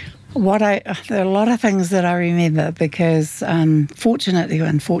 There are a lot of things that I remember because, fortunately or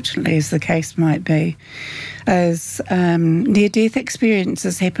unfortunately, as the case might be, is near-death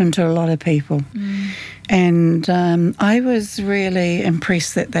experiences happen to a lot of people. And I was really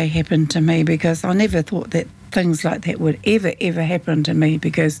impressed that they happened to me, because I never thought that things like that would ever happen to me,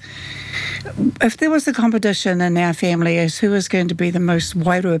 because if there was a competition in our family as who was going to be the most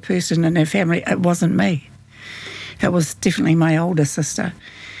wairua person in our family, it wasn't me. It was definitely my older sister.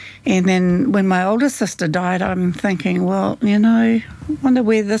 And then when my older sister died, I'm thinking, well, I wonder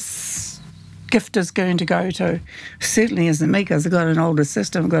where this gift is going to go to. Certainly isn't me, because I've got an older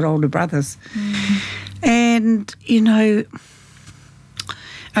sister, I've got older brothers. And,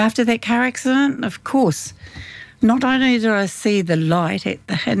 after that car accident, of course, not only did I see the light,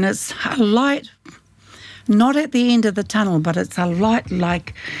 and it's a light not at the end of the tunnel, but it's a light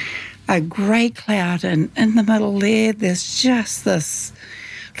like a grey cloud, and in the middle there's just this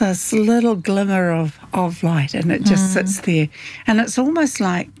little glimmer of light, and it just sits there. And it's almost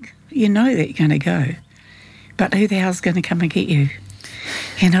like that you're going to go, but who the hell's going to come and get you,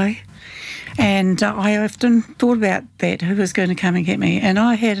 And I often thought about that, who was going to come and get me. And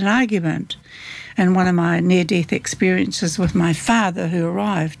I had an argument in one of my near-death experiences with my father, who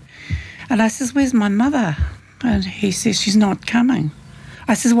arrived. And I says, where's my mother? And he says, she's not coming.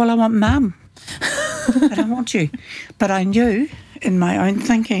 I says, well, I want Mum. I don't want you. But I knew in my own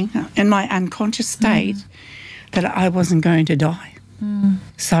thinking, in my unconscious state, that I wasn't going to die.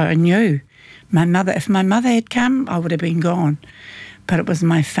 So I knew if my mother had come, I would have been gone. But it was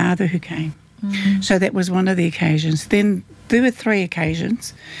my father who came. So that was one of the occasions. Then there were 3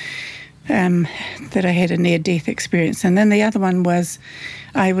 occasions that I had a near-death experience. And then the other one was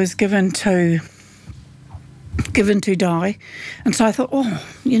I was given to die. And so I thought,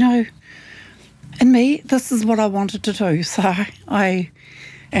 in me, this is what I wanted to do. So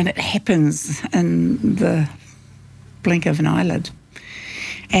and it happens in the blink of an eyelid.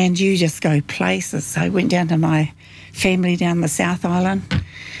 And you just go places. So I went down to my family down the South Island,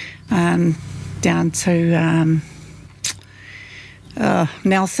 down to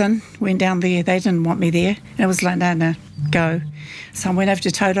Nelson, went down there. They didn't want me there. And it was like, no, go. So I went over to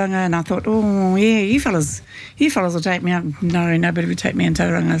Tauranga, and I thought, oh, yeah, you fellas will take me out. No, nobody would take me in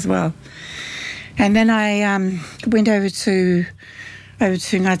Tauranga as well. And then I went over to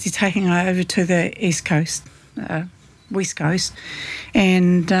Ngāti Tahinga, over to the East Coast, West Coast,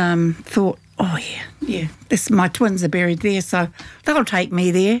 and thought, oh, yeah, my twins are buried there, so they'll take me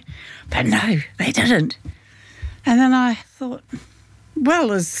there. But no, they didn't. And then I thought, well,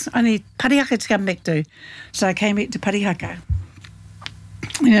 there's only Parihaka to come back to. So I came back to Parihaka.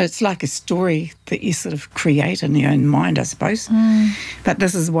 It's like a story that you sort of create in your own mind, I suppose. But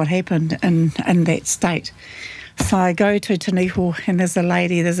this is what happened in that state. So I go to Taniho, and there's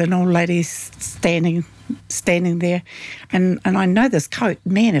an old lady standing there, and I know this coat.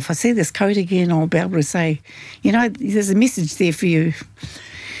 Man, if I see this coat again, I'll be able to say, there's a message there for you.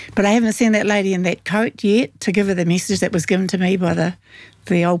 But I haven't seen that lady in that coat yet to give her the message that was given to me by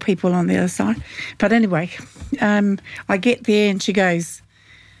the old people on the other side. But anyway, I get there, and she goes,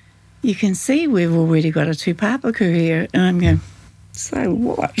 you can see we've already got a tūpapaku here. And I'm going, so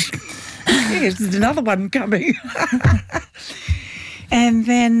what? There's another one coming. And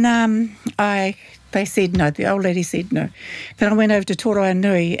then they said no. The old lady said no. Then I went over to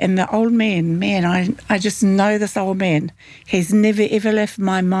Toroanui, and the old man, I just know this old man. He's never, ever left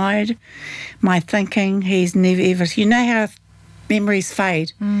my mind, my thinking. He's never, ever... You know how memories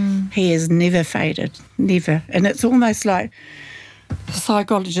fade? He has never faded, never. And it's almost like the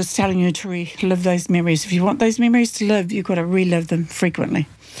psychologist telling you to relive those memories. If you want those memories to live, you've got to relive them frequently.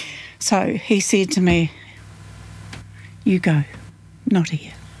 So he said to me, you go, not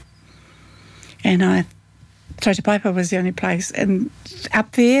here. And Tautapaipa was the only place. And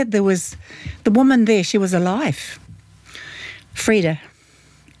up there was the woman there, she was alive, Frida.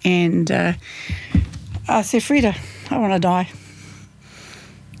 And I said, Freda, I want to die.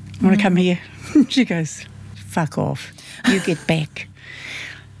 I want to come here. She goes, fuck off. You get back.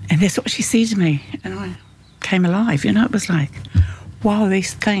 And that's what she said to me. And I came alive. You know, it was like, wow,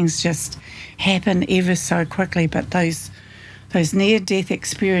 these things just happen ever so quickly. But those near-death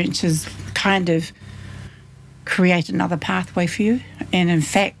experiences kind of create another pathway for you. And in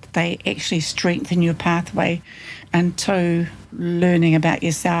fact, they actually strengthen your pathway into learning about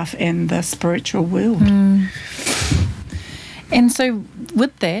yourself and the spiritual world. And so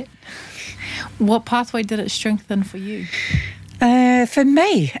with that, what pathway did it strengthen for you? For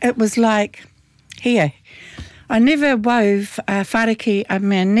me, it was like, here, I never wove whareki, I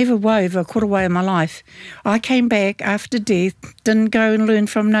never wove a korowai in my life. I came back after death, didn't go and learn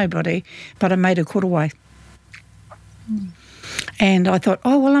from nobody, but I made a korowai. And I thought,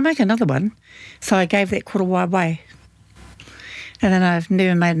 oh, well, I'll make another one. So I gave that korowai away. And then I've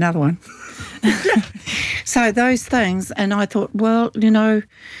never made another one. So those things, and I thought, well, you know,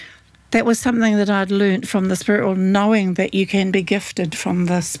 that was something that I'd learnt from the spirit world, knowing that you can be gifted from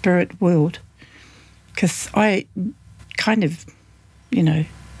the spirit world. Because I kind of, you know,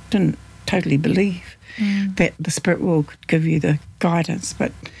 didn't totally believe that the spirit world could give you the guidance,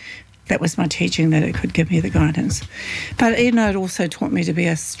 but that was my teaching, that it could give me the guidance. But, you know, it also taught me to be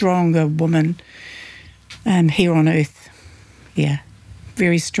a stronger woman here on earth. Yeah,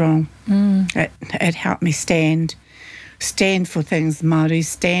 very strong. It helped me stand for things Māori,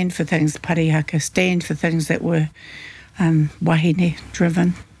 stand for things parihaka, stand for things that were wahine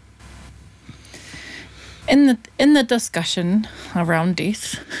driven. In the discussion around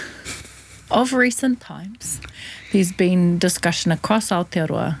death of recent times, there's been discussion across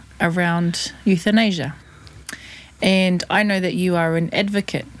Aotearoa around euthanasia. And I know that you are an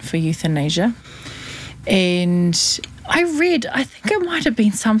advocate for euthanasia. And I think it might have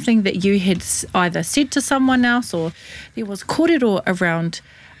been something that you had either said to someone else, or there was kōrero around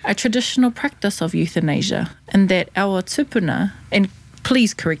a traditional practice of euthanasia, and that our tupuna, and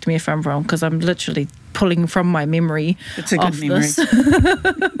please correct me if I'm wrong, because I'm literally pulling from my memory it's a good memory. This,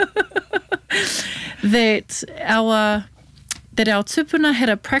 that our tupuna had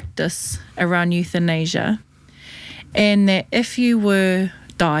a practice around euthanasia, and that if you were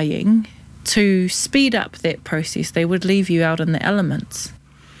dying, to speed up that process, they would leave you out in the elements.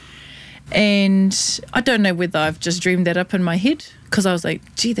 And I don't know whether I've just dreamed that up in my head, because I was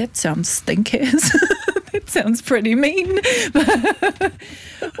like, gee, that sounds stinkers. That sounds pretty mean.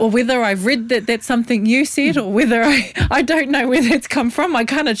 Or whether I've read that that's something you said, or whether I don't know where that's come from. I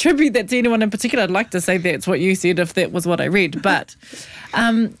can't attribute that to anyone in particular. I'd like to say that's what you said if that was what I read. But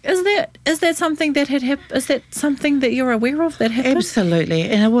is that something that had happened? Is that something that you're aware of that happened? Absolutely.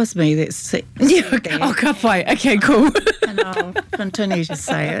 And it was me that said that. Oh, ka pai. Okay, cool. And I'll continue to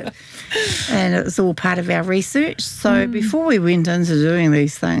say it. And it was all part of our research. So before we went into doing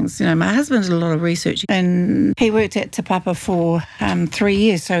these things, you know, my husband did a lot of research, and he worked at Te Papa for 3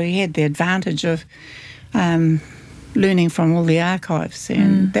 years, so he had the advantage of learning from all the archives.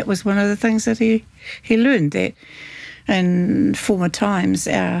 And that was one of the things that he learned, that in former times,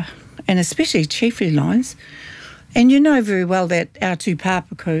 and especially chiefly lines, and you know very well that our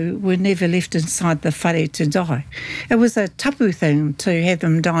tūpāpaku were never left inside the whare to die. It was a tapu thing to have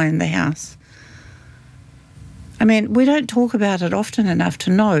them die in the house. I mean, we don't talk about it often enough to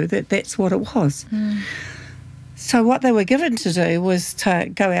know that that's what it was. So what they were given to do was to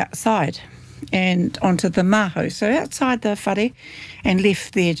go outside and onto the maho, so outside the whare, and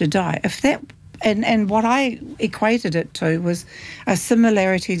left there to die. If that And what I equated it to was a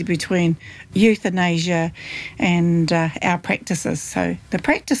similarity between euthanasia and our practices. So the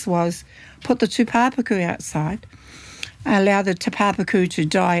practice was put the tūpāpaku outside, allow the tūpāpaku to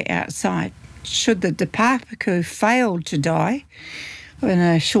die outside. Should the tūpāpaku fail to die in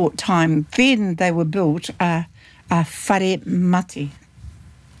a short time, then they were built a whare mati.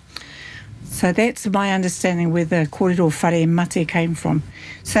 So that's my understanding where the kōrero whare mati came from.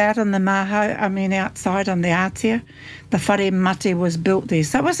 So out on the outside on the atia, the whare mati was built there.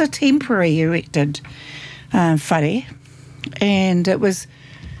 So it was a temporary erected whare, and it was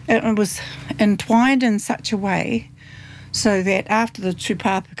entwined in such a way so that after the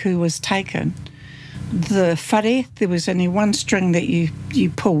tūpāpaku was taken, the whare, there was only one string that you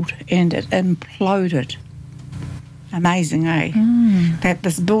pulled and it imploded. Amazing, eh? That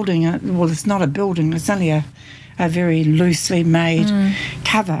this building, well, it's not a building, it's only a very loosely made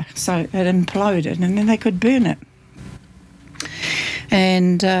cover, so it imploded and then they could burn it.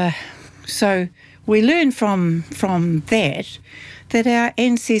 And so we learned from that our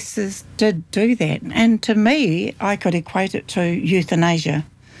ancestors did do that. And to me, I could equate it to euthanasia.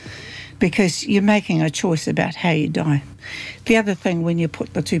 because you're making a choice about how you die. The other thing, when you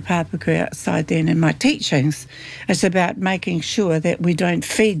put the tūpāpaku outside then in my teachings, is about making sure that we don't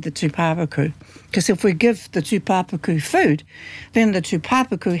feed the tūpāpaku. Because if we give the tūpāpaku food, then the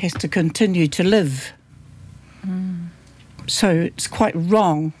tūpāpaku has to continue to live. So it's quite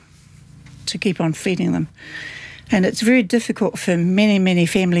wrong to keep on feeding them. And it's very difficult for many, many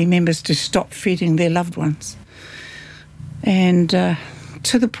family members to stop feeding their loved ones. And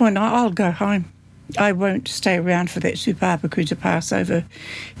to the point, I'll go home. I won't stay around for that tūpāpaku to pass over,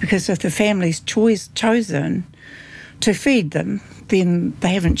 because if the family's chosen to feed them, then they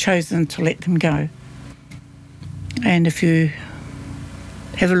haven't chosen to let them go. And if you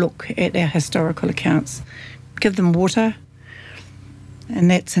have a look at our historical accounts, give them water, and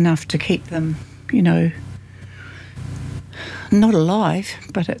that's enough to keep them, not alive,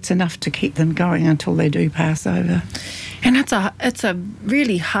 but it's enough to keep them going until they do pass over. And it's a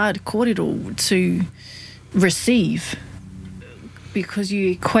really hard kōrero to receive, because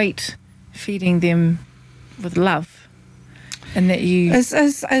you equate feeding them with love, and that you...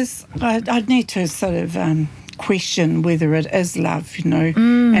 I'd need to sort of question whether it is love,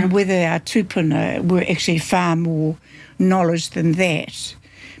 and whether our tupuna were actually far more knowledge than that,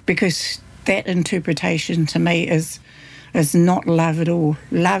 because that interpretation to me is not love at all.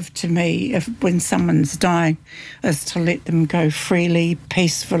 Love to me, when someone's dying, is to let them go freely,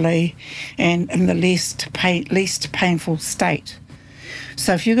 peacefully, and in the least painful state.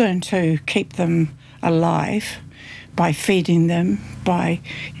 So if you're going to keep them alive by feeding them, by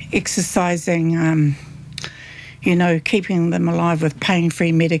exercising, keeping them alive with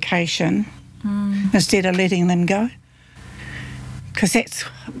pain-free medication, instead of letting them go, because that's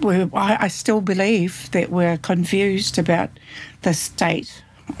where I still believe that we're confused about the state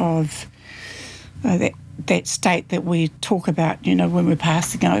of that state that we talk about, when we're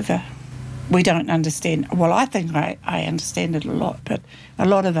passing over. We don't understand. Well, I think I understand it a lot, but a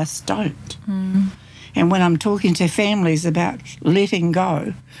lot of us don't. And when I'm talking to families about letting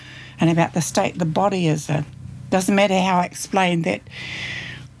go and about the state the body is in, doesn't matter how I explain that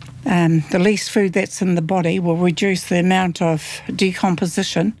the least food that's in the body will reduce the amount of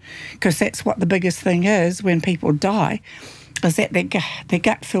decomposition, because that's what the biggest thing is when people die, is that their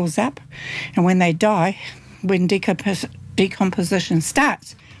gut fills up, and when they die, when decomposition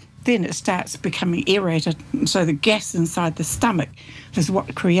starts, then it starts becoming aerated, and so the gas inside the stomach is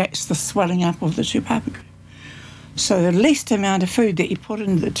what creates the swelling up of the tūpāpaku. So the least amount of food that you put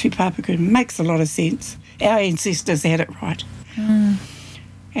into the tūpāpaku makes a lot of sense. Our ancestors had it right.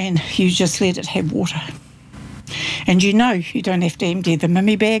 And you just let it have water. And you don't have to empty the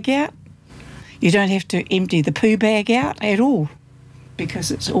mimi bag out. You don't have to empty the poo bag out at all, because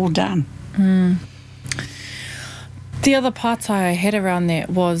it's all done. The other parts I had around that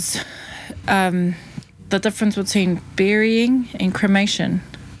was the difference between burying and cremation.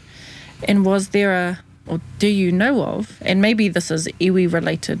 And was there or do you know of, and maybe this is iwi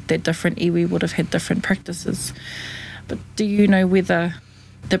related, that different iwi would have had different practices, but do you know whether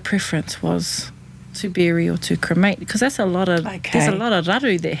the preference was to bury or to cremate? Because there's a lot of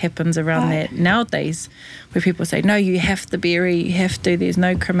raru that happens around that nowadays, where people say, no, you have to bury, there's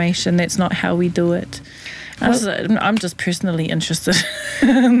no cremation, that's not how we do it. I'm just personally interested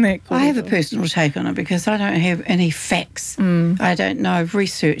in that. I have a personal take on it, because I don't have any facts. I don't know. I've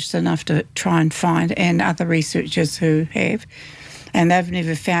researched enough to try and find, and other researchers who have, and they've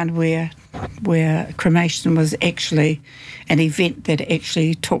never found where cremation was actually an event that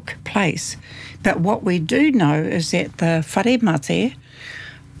actually took place. But what we do know is that the whare mate,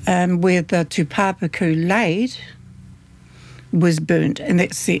 where the tūpāpaku laid, was burnt, and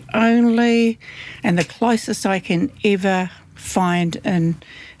that's the only and the closest I can ever find in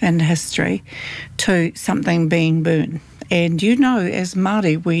history to something being burnt. And as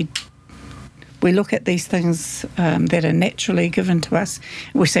Māori, we look at these things that are naturally given to us.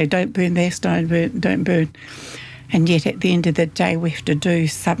 We say, don't burn this, don't burn. And yet at the end of the day, we have to do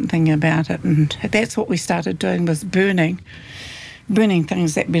something about it. And that's what we started doing, was burning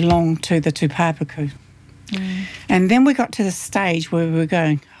things that belong to the tūpāpaku. And then we got to the stage where we were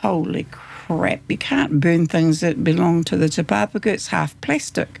going, holy crap, you can't burn things that belong to the tūpāpaku, it's half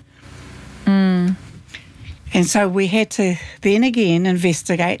plastic. And so we had to then again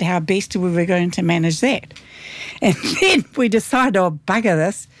investigate how best we were going to manage that. And then we decided, bugger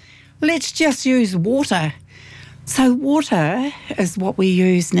this, let's just use water. So water is what we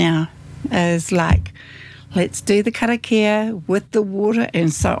use now, is like, let's do the karakia with the water.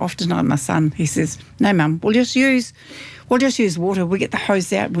 And so often my son, he says, no, Mum, we'll just use water. We get the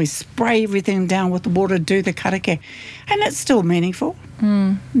hose out and we spray everything down with the water, do the karakia. And it's still meaningful.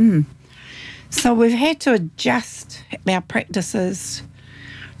 So we've had to adjust our practices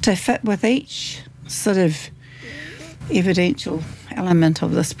to fit with each sort of evidential element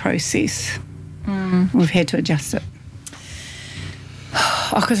of this process. We've had to adjust it.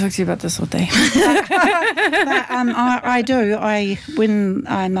 I could talk to you about this all day. I do. When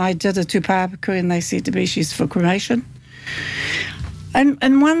I did a tūpāpaku and they said to me she's for cremation, and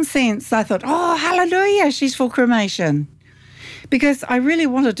in one sense I thought, oh, hallelujah, she's for cremation. Because I really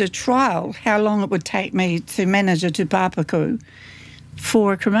wanted to trial how long it would take me to manage a tūpāpaku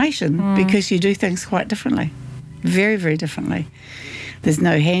for a cremation, because you do things quite differently, very, very differently. There's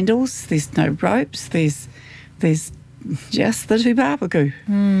no handles, there's no ropes, there's just the tūpāpaku.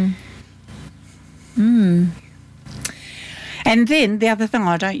 And then the other thing,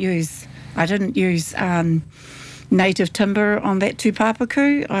 I didn't use native timber on that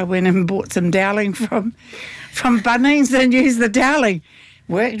tūpāpaku. I went and bought some dowling from Bunnings and used the dowling.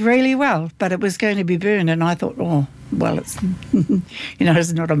 Worked really well, but it was going to be burned, and I thought, oh, well, it's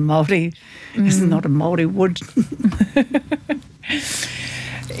it's not a Māori, it's not a Māori wood.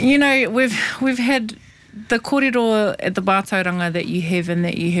 We've had the kōrero at the Mātauranga that you have and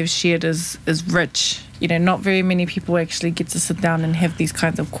that you have shared is rich. Not very many people actually get to sit down and have these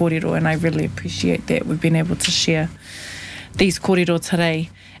kinds of kōrero, and I really appreciate that we've been able to share these kōrero today.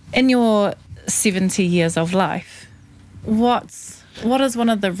 In your 70 years of life, what is one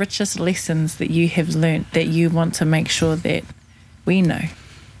of the richest lessons that you have learnt that you want to make sure that we know?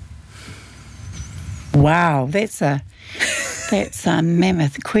 Wow, that's a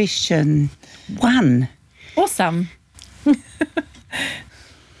mammoth question. One. Or some.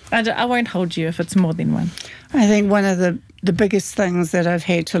 I won't hold you if it's more than one. I think one of the biggest things that I've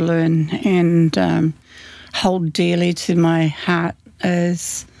had to learn and hold dearly to my heart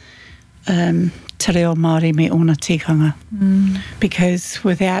is te reo Māori me ona tikanga. Because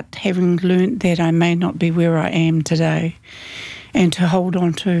without having learnt that, I may not be where I am today. And to hold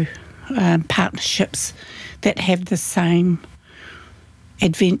on to partnerships that have the same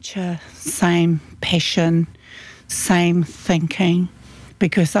adventure, same passion, same thinking,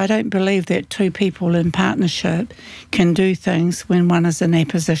 because I don't believe that two people in partnership can do things when one is in a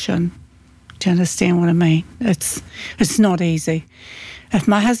position. Do you understand what I mean? It's not easy. If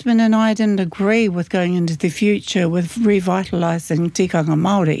my husband and I didn't agree with going into the future with revitalising tikanga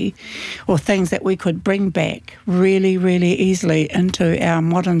Māori, or things that we could bring back really, really easily into our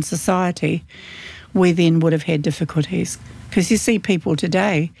modern society, we then would have had difficulties. Because you see people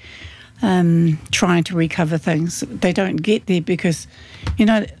today trying to recover things. They don't get there because,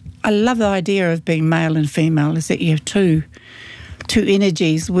 I love the idea of being male and female, is that you have two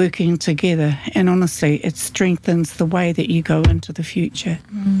energies working together, and honestly it strengthens the way that you go into the future.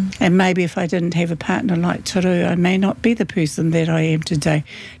 And maybe if I didn't have a partner like Taru, I may not be the person that I am today,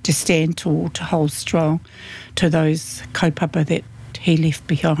 to stand tall, to hold strong to those kaupapa that he left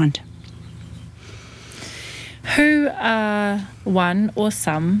behind. Who are one or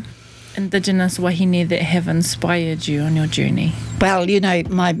some Indigenous wahine that have inspired you on your journey? Well,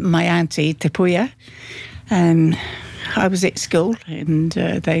 my auntie, Te Puia, I was at school and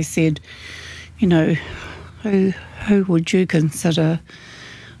they said, who would you consider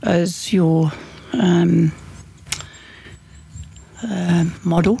as your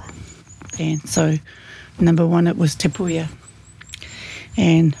model? And so, number one, it was Te Puia.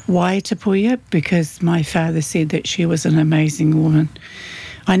 And why Te Puia? Because my father said that she was an amazing woman.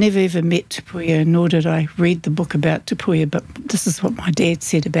 I never ever met Te Puia, nor did I read the book about Te Puia, but this is what my dad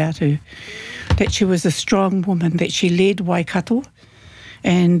said about her, that she was a strong woman, that she led Waikato,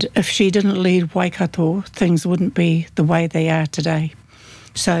 and if she didn't lead Waikato, things wouldn't be the way they are today.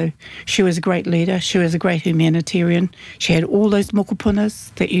 So she was a great leader, she was a great humanitarian. She had all those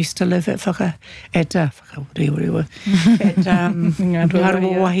mokopunas that used to live at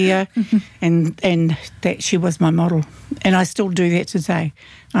Ngaruawahia, and that she was my model. And I still do that today.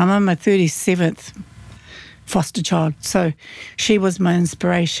 I'm on my 37th foster child, so she was my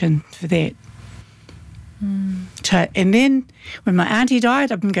inspiration for that. And then when my auntie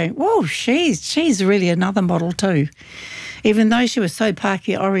died, I'm going, whoa, she's really another model too. Even though she was so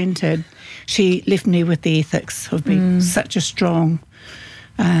Pākehā oriented, she left me with the ethics of being such a strong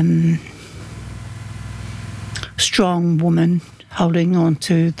woman, holding on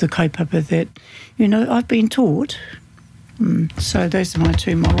to the kaupapa that, I've been taught. So those are my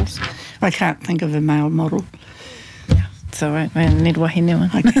two models. I can't think of a male model. Yeah, it's all right, man. Need wahine.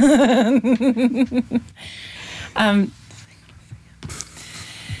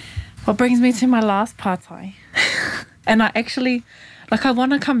 What brings me to my last pātai. And I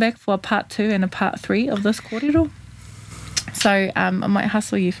want to come back for a part 2 and a part 3 of this kōrero. So I might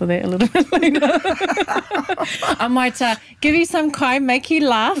hustle you for that a little bit later. I might give you some kai, make you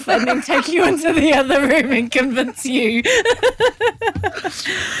laugh, and then take you into the other room and convince you.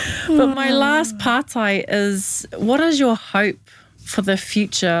 But my last pātai is, what is your hope for the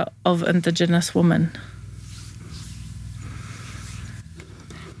future of Indigenous women?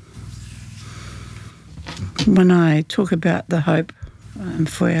 When I talk about the hope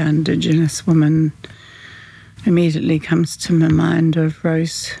for our Indigenous women, immediately comes to my mind of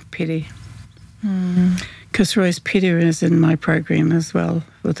Rose Pere. Because Rose Pere is in my program as well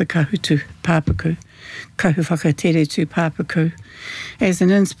with the Kahutu Pāpaku, Kahu Whakatere tu Pāpaku, as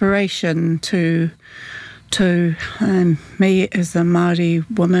an inspiration to me as a Māori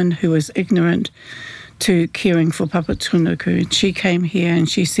woman who was ignorant to caring for Papatūānuku. And she came here and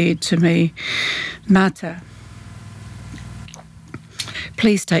she said to me, Mata,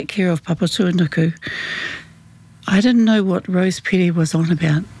 please take care of Papatūānuku. I didn't know what Rose Pere was on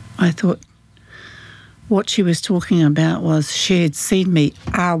about. I thought what she was talking about was she had seen me,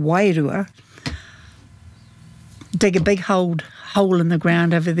 a wairua, dig a big hole in the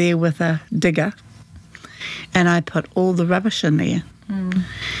ground over there with a digger, and I put all the rubbish in there.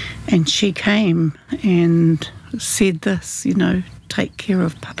 And she came and said this, take care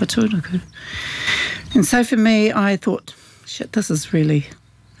of Papatūānuku. And so for me, I thought, shit, this is really,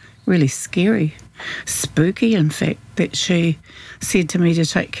 really scary. Spooky, in fact, that she said to me to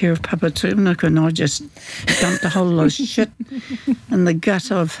take care of Papatūānuku, and I just dumped a whole lot of shit in the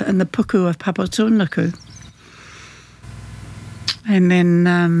puku of Papatūānuku. And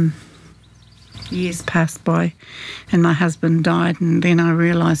then years passed by and my husband died, and then I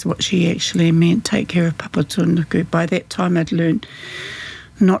realised what she actually meant, take care of Papatūānuku. By that time I'd learned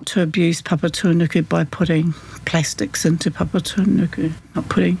not to abuse Papatūānuku by putting plastics into Papatūānuku, not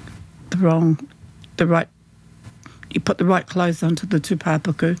putting you put the right clothes onto the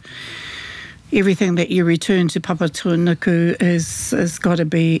tupāpaku. Everything that you return to Papatūānuku is got to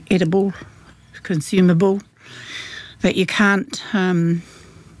be edible, consumable, that you can't,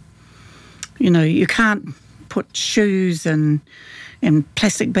 you can't put shoes and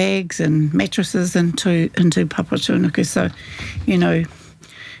plastic bags and mattresses into Papatūānuku. So,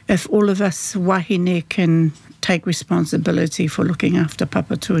 if all of us wahine can take responsibility for looking after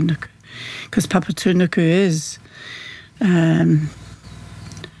Papatūānuku, because Papatūānuku is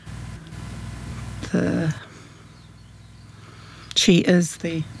she is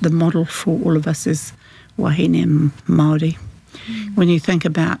the model for all of us as wahine Māori. When you think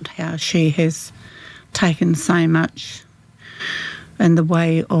about how she has taken so much in the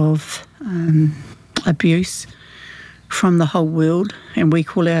way of abuse from the whole world, and we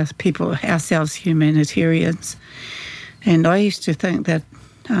call ourselves humanitarians. And I used to think that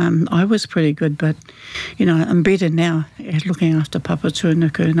I was pretty good, but, I'm better now at looking after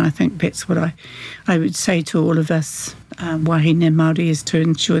Papatūānuku, and I think that's what I would say to all of us wahine Māori, is to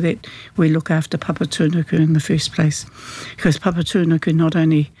ensure that we look after Papatūānuku in the first place. Because Papatūānuku not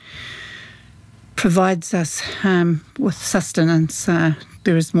only provides us with sustenance,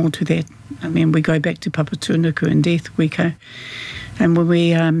 there is more to that. I mean, we go back to Papatūānuku in death. And when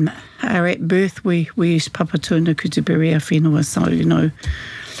we are at birth, we use Papatūānuku to bury our whenua. So,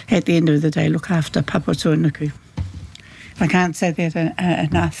 at the end of the day, look after Papatūānuku. I can't say that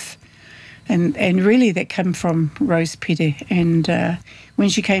enough. And really that came from Rose Pere. And when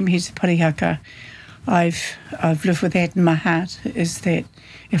she came here to Parihaka, I've lived with that in my heart, is that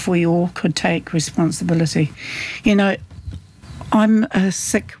if we all could take responsibility. I'm a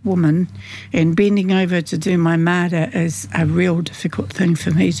sick woman, and bending over to do my mara is a real difficult thing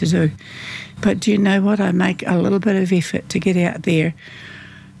for me to do. But do you know what? I make a little bit of effort to get out there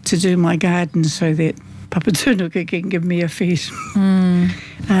to do my garden so that Papatūānuku can give me a feed.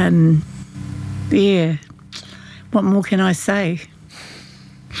 Yeah, what more can I say?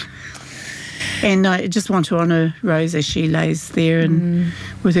 And I just want to honour Rose as she lays there and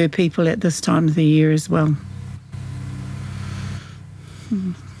with her people at this time of the year as well.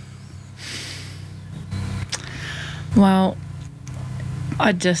 Well,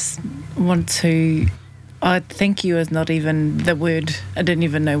 I just want to... I thank you is not even the word. I didn't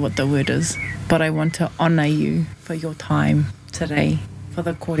even know what the word is. But I want to honour you for your time today, for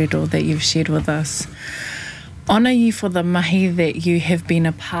the kōrero that you've shared with us. Honour you for the mahi that you have been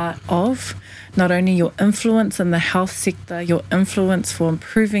a part of, not only your influence in the health sector, your influence for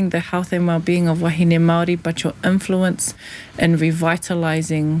improving the health and well-being of wahine Māori, but your influence in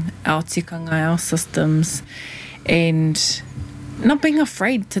revitalising our tikanga, our systems, and not being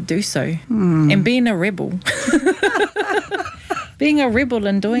afraid to do so, and being a rebel. Being a rebel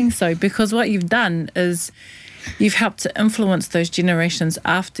in doing so, because what you've done is You've helped to influence those generations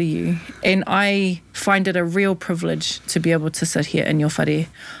after you. And I find it a real privilege to be able to sit here in your whare.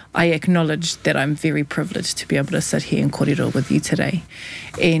 I acknowledge that I'm very privileged to be able to sit here in kōrero with you today.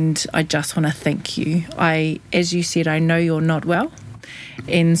 And I just want to thank you. As you said, I know you're not well.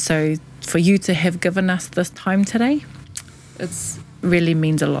 And so for you to have given us this time today, it really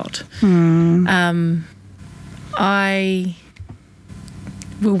means a lot. I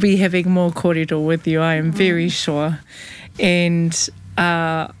will be having more kōrero with you, I am very sure. And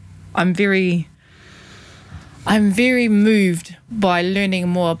I'm very moved by learning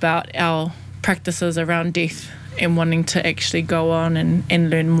more about our practices around death and wanting to actually go on and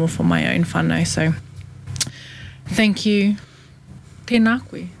learn more for my own whānau. So thank you. Tēnā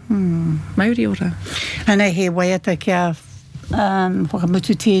koe. Mauri ora. Ana he waiata kia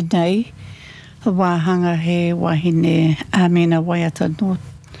whakamutu tēnei, wāhanga he wahine āmena waiata no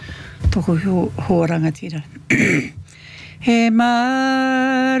toko ho rangatira. He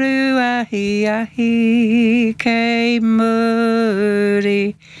maru ahi ahi kei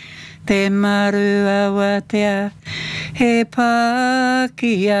muri, te maru awatea, he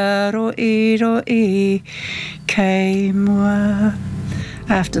pākia roi roi kei mua.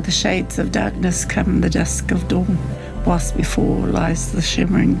 After the shades of darkness come the dusk of dawn, whilst before lies the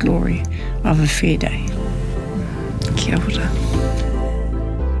shimmering glory of a fair day. Kia ora.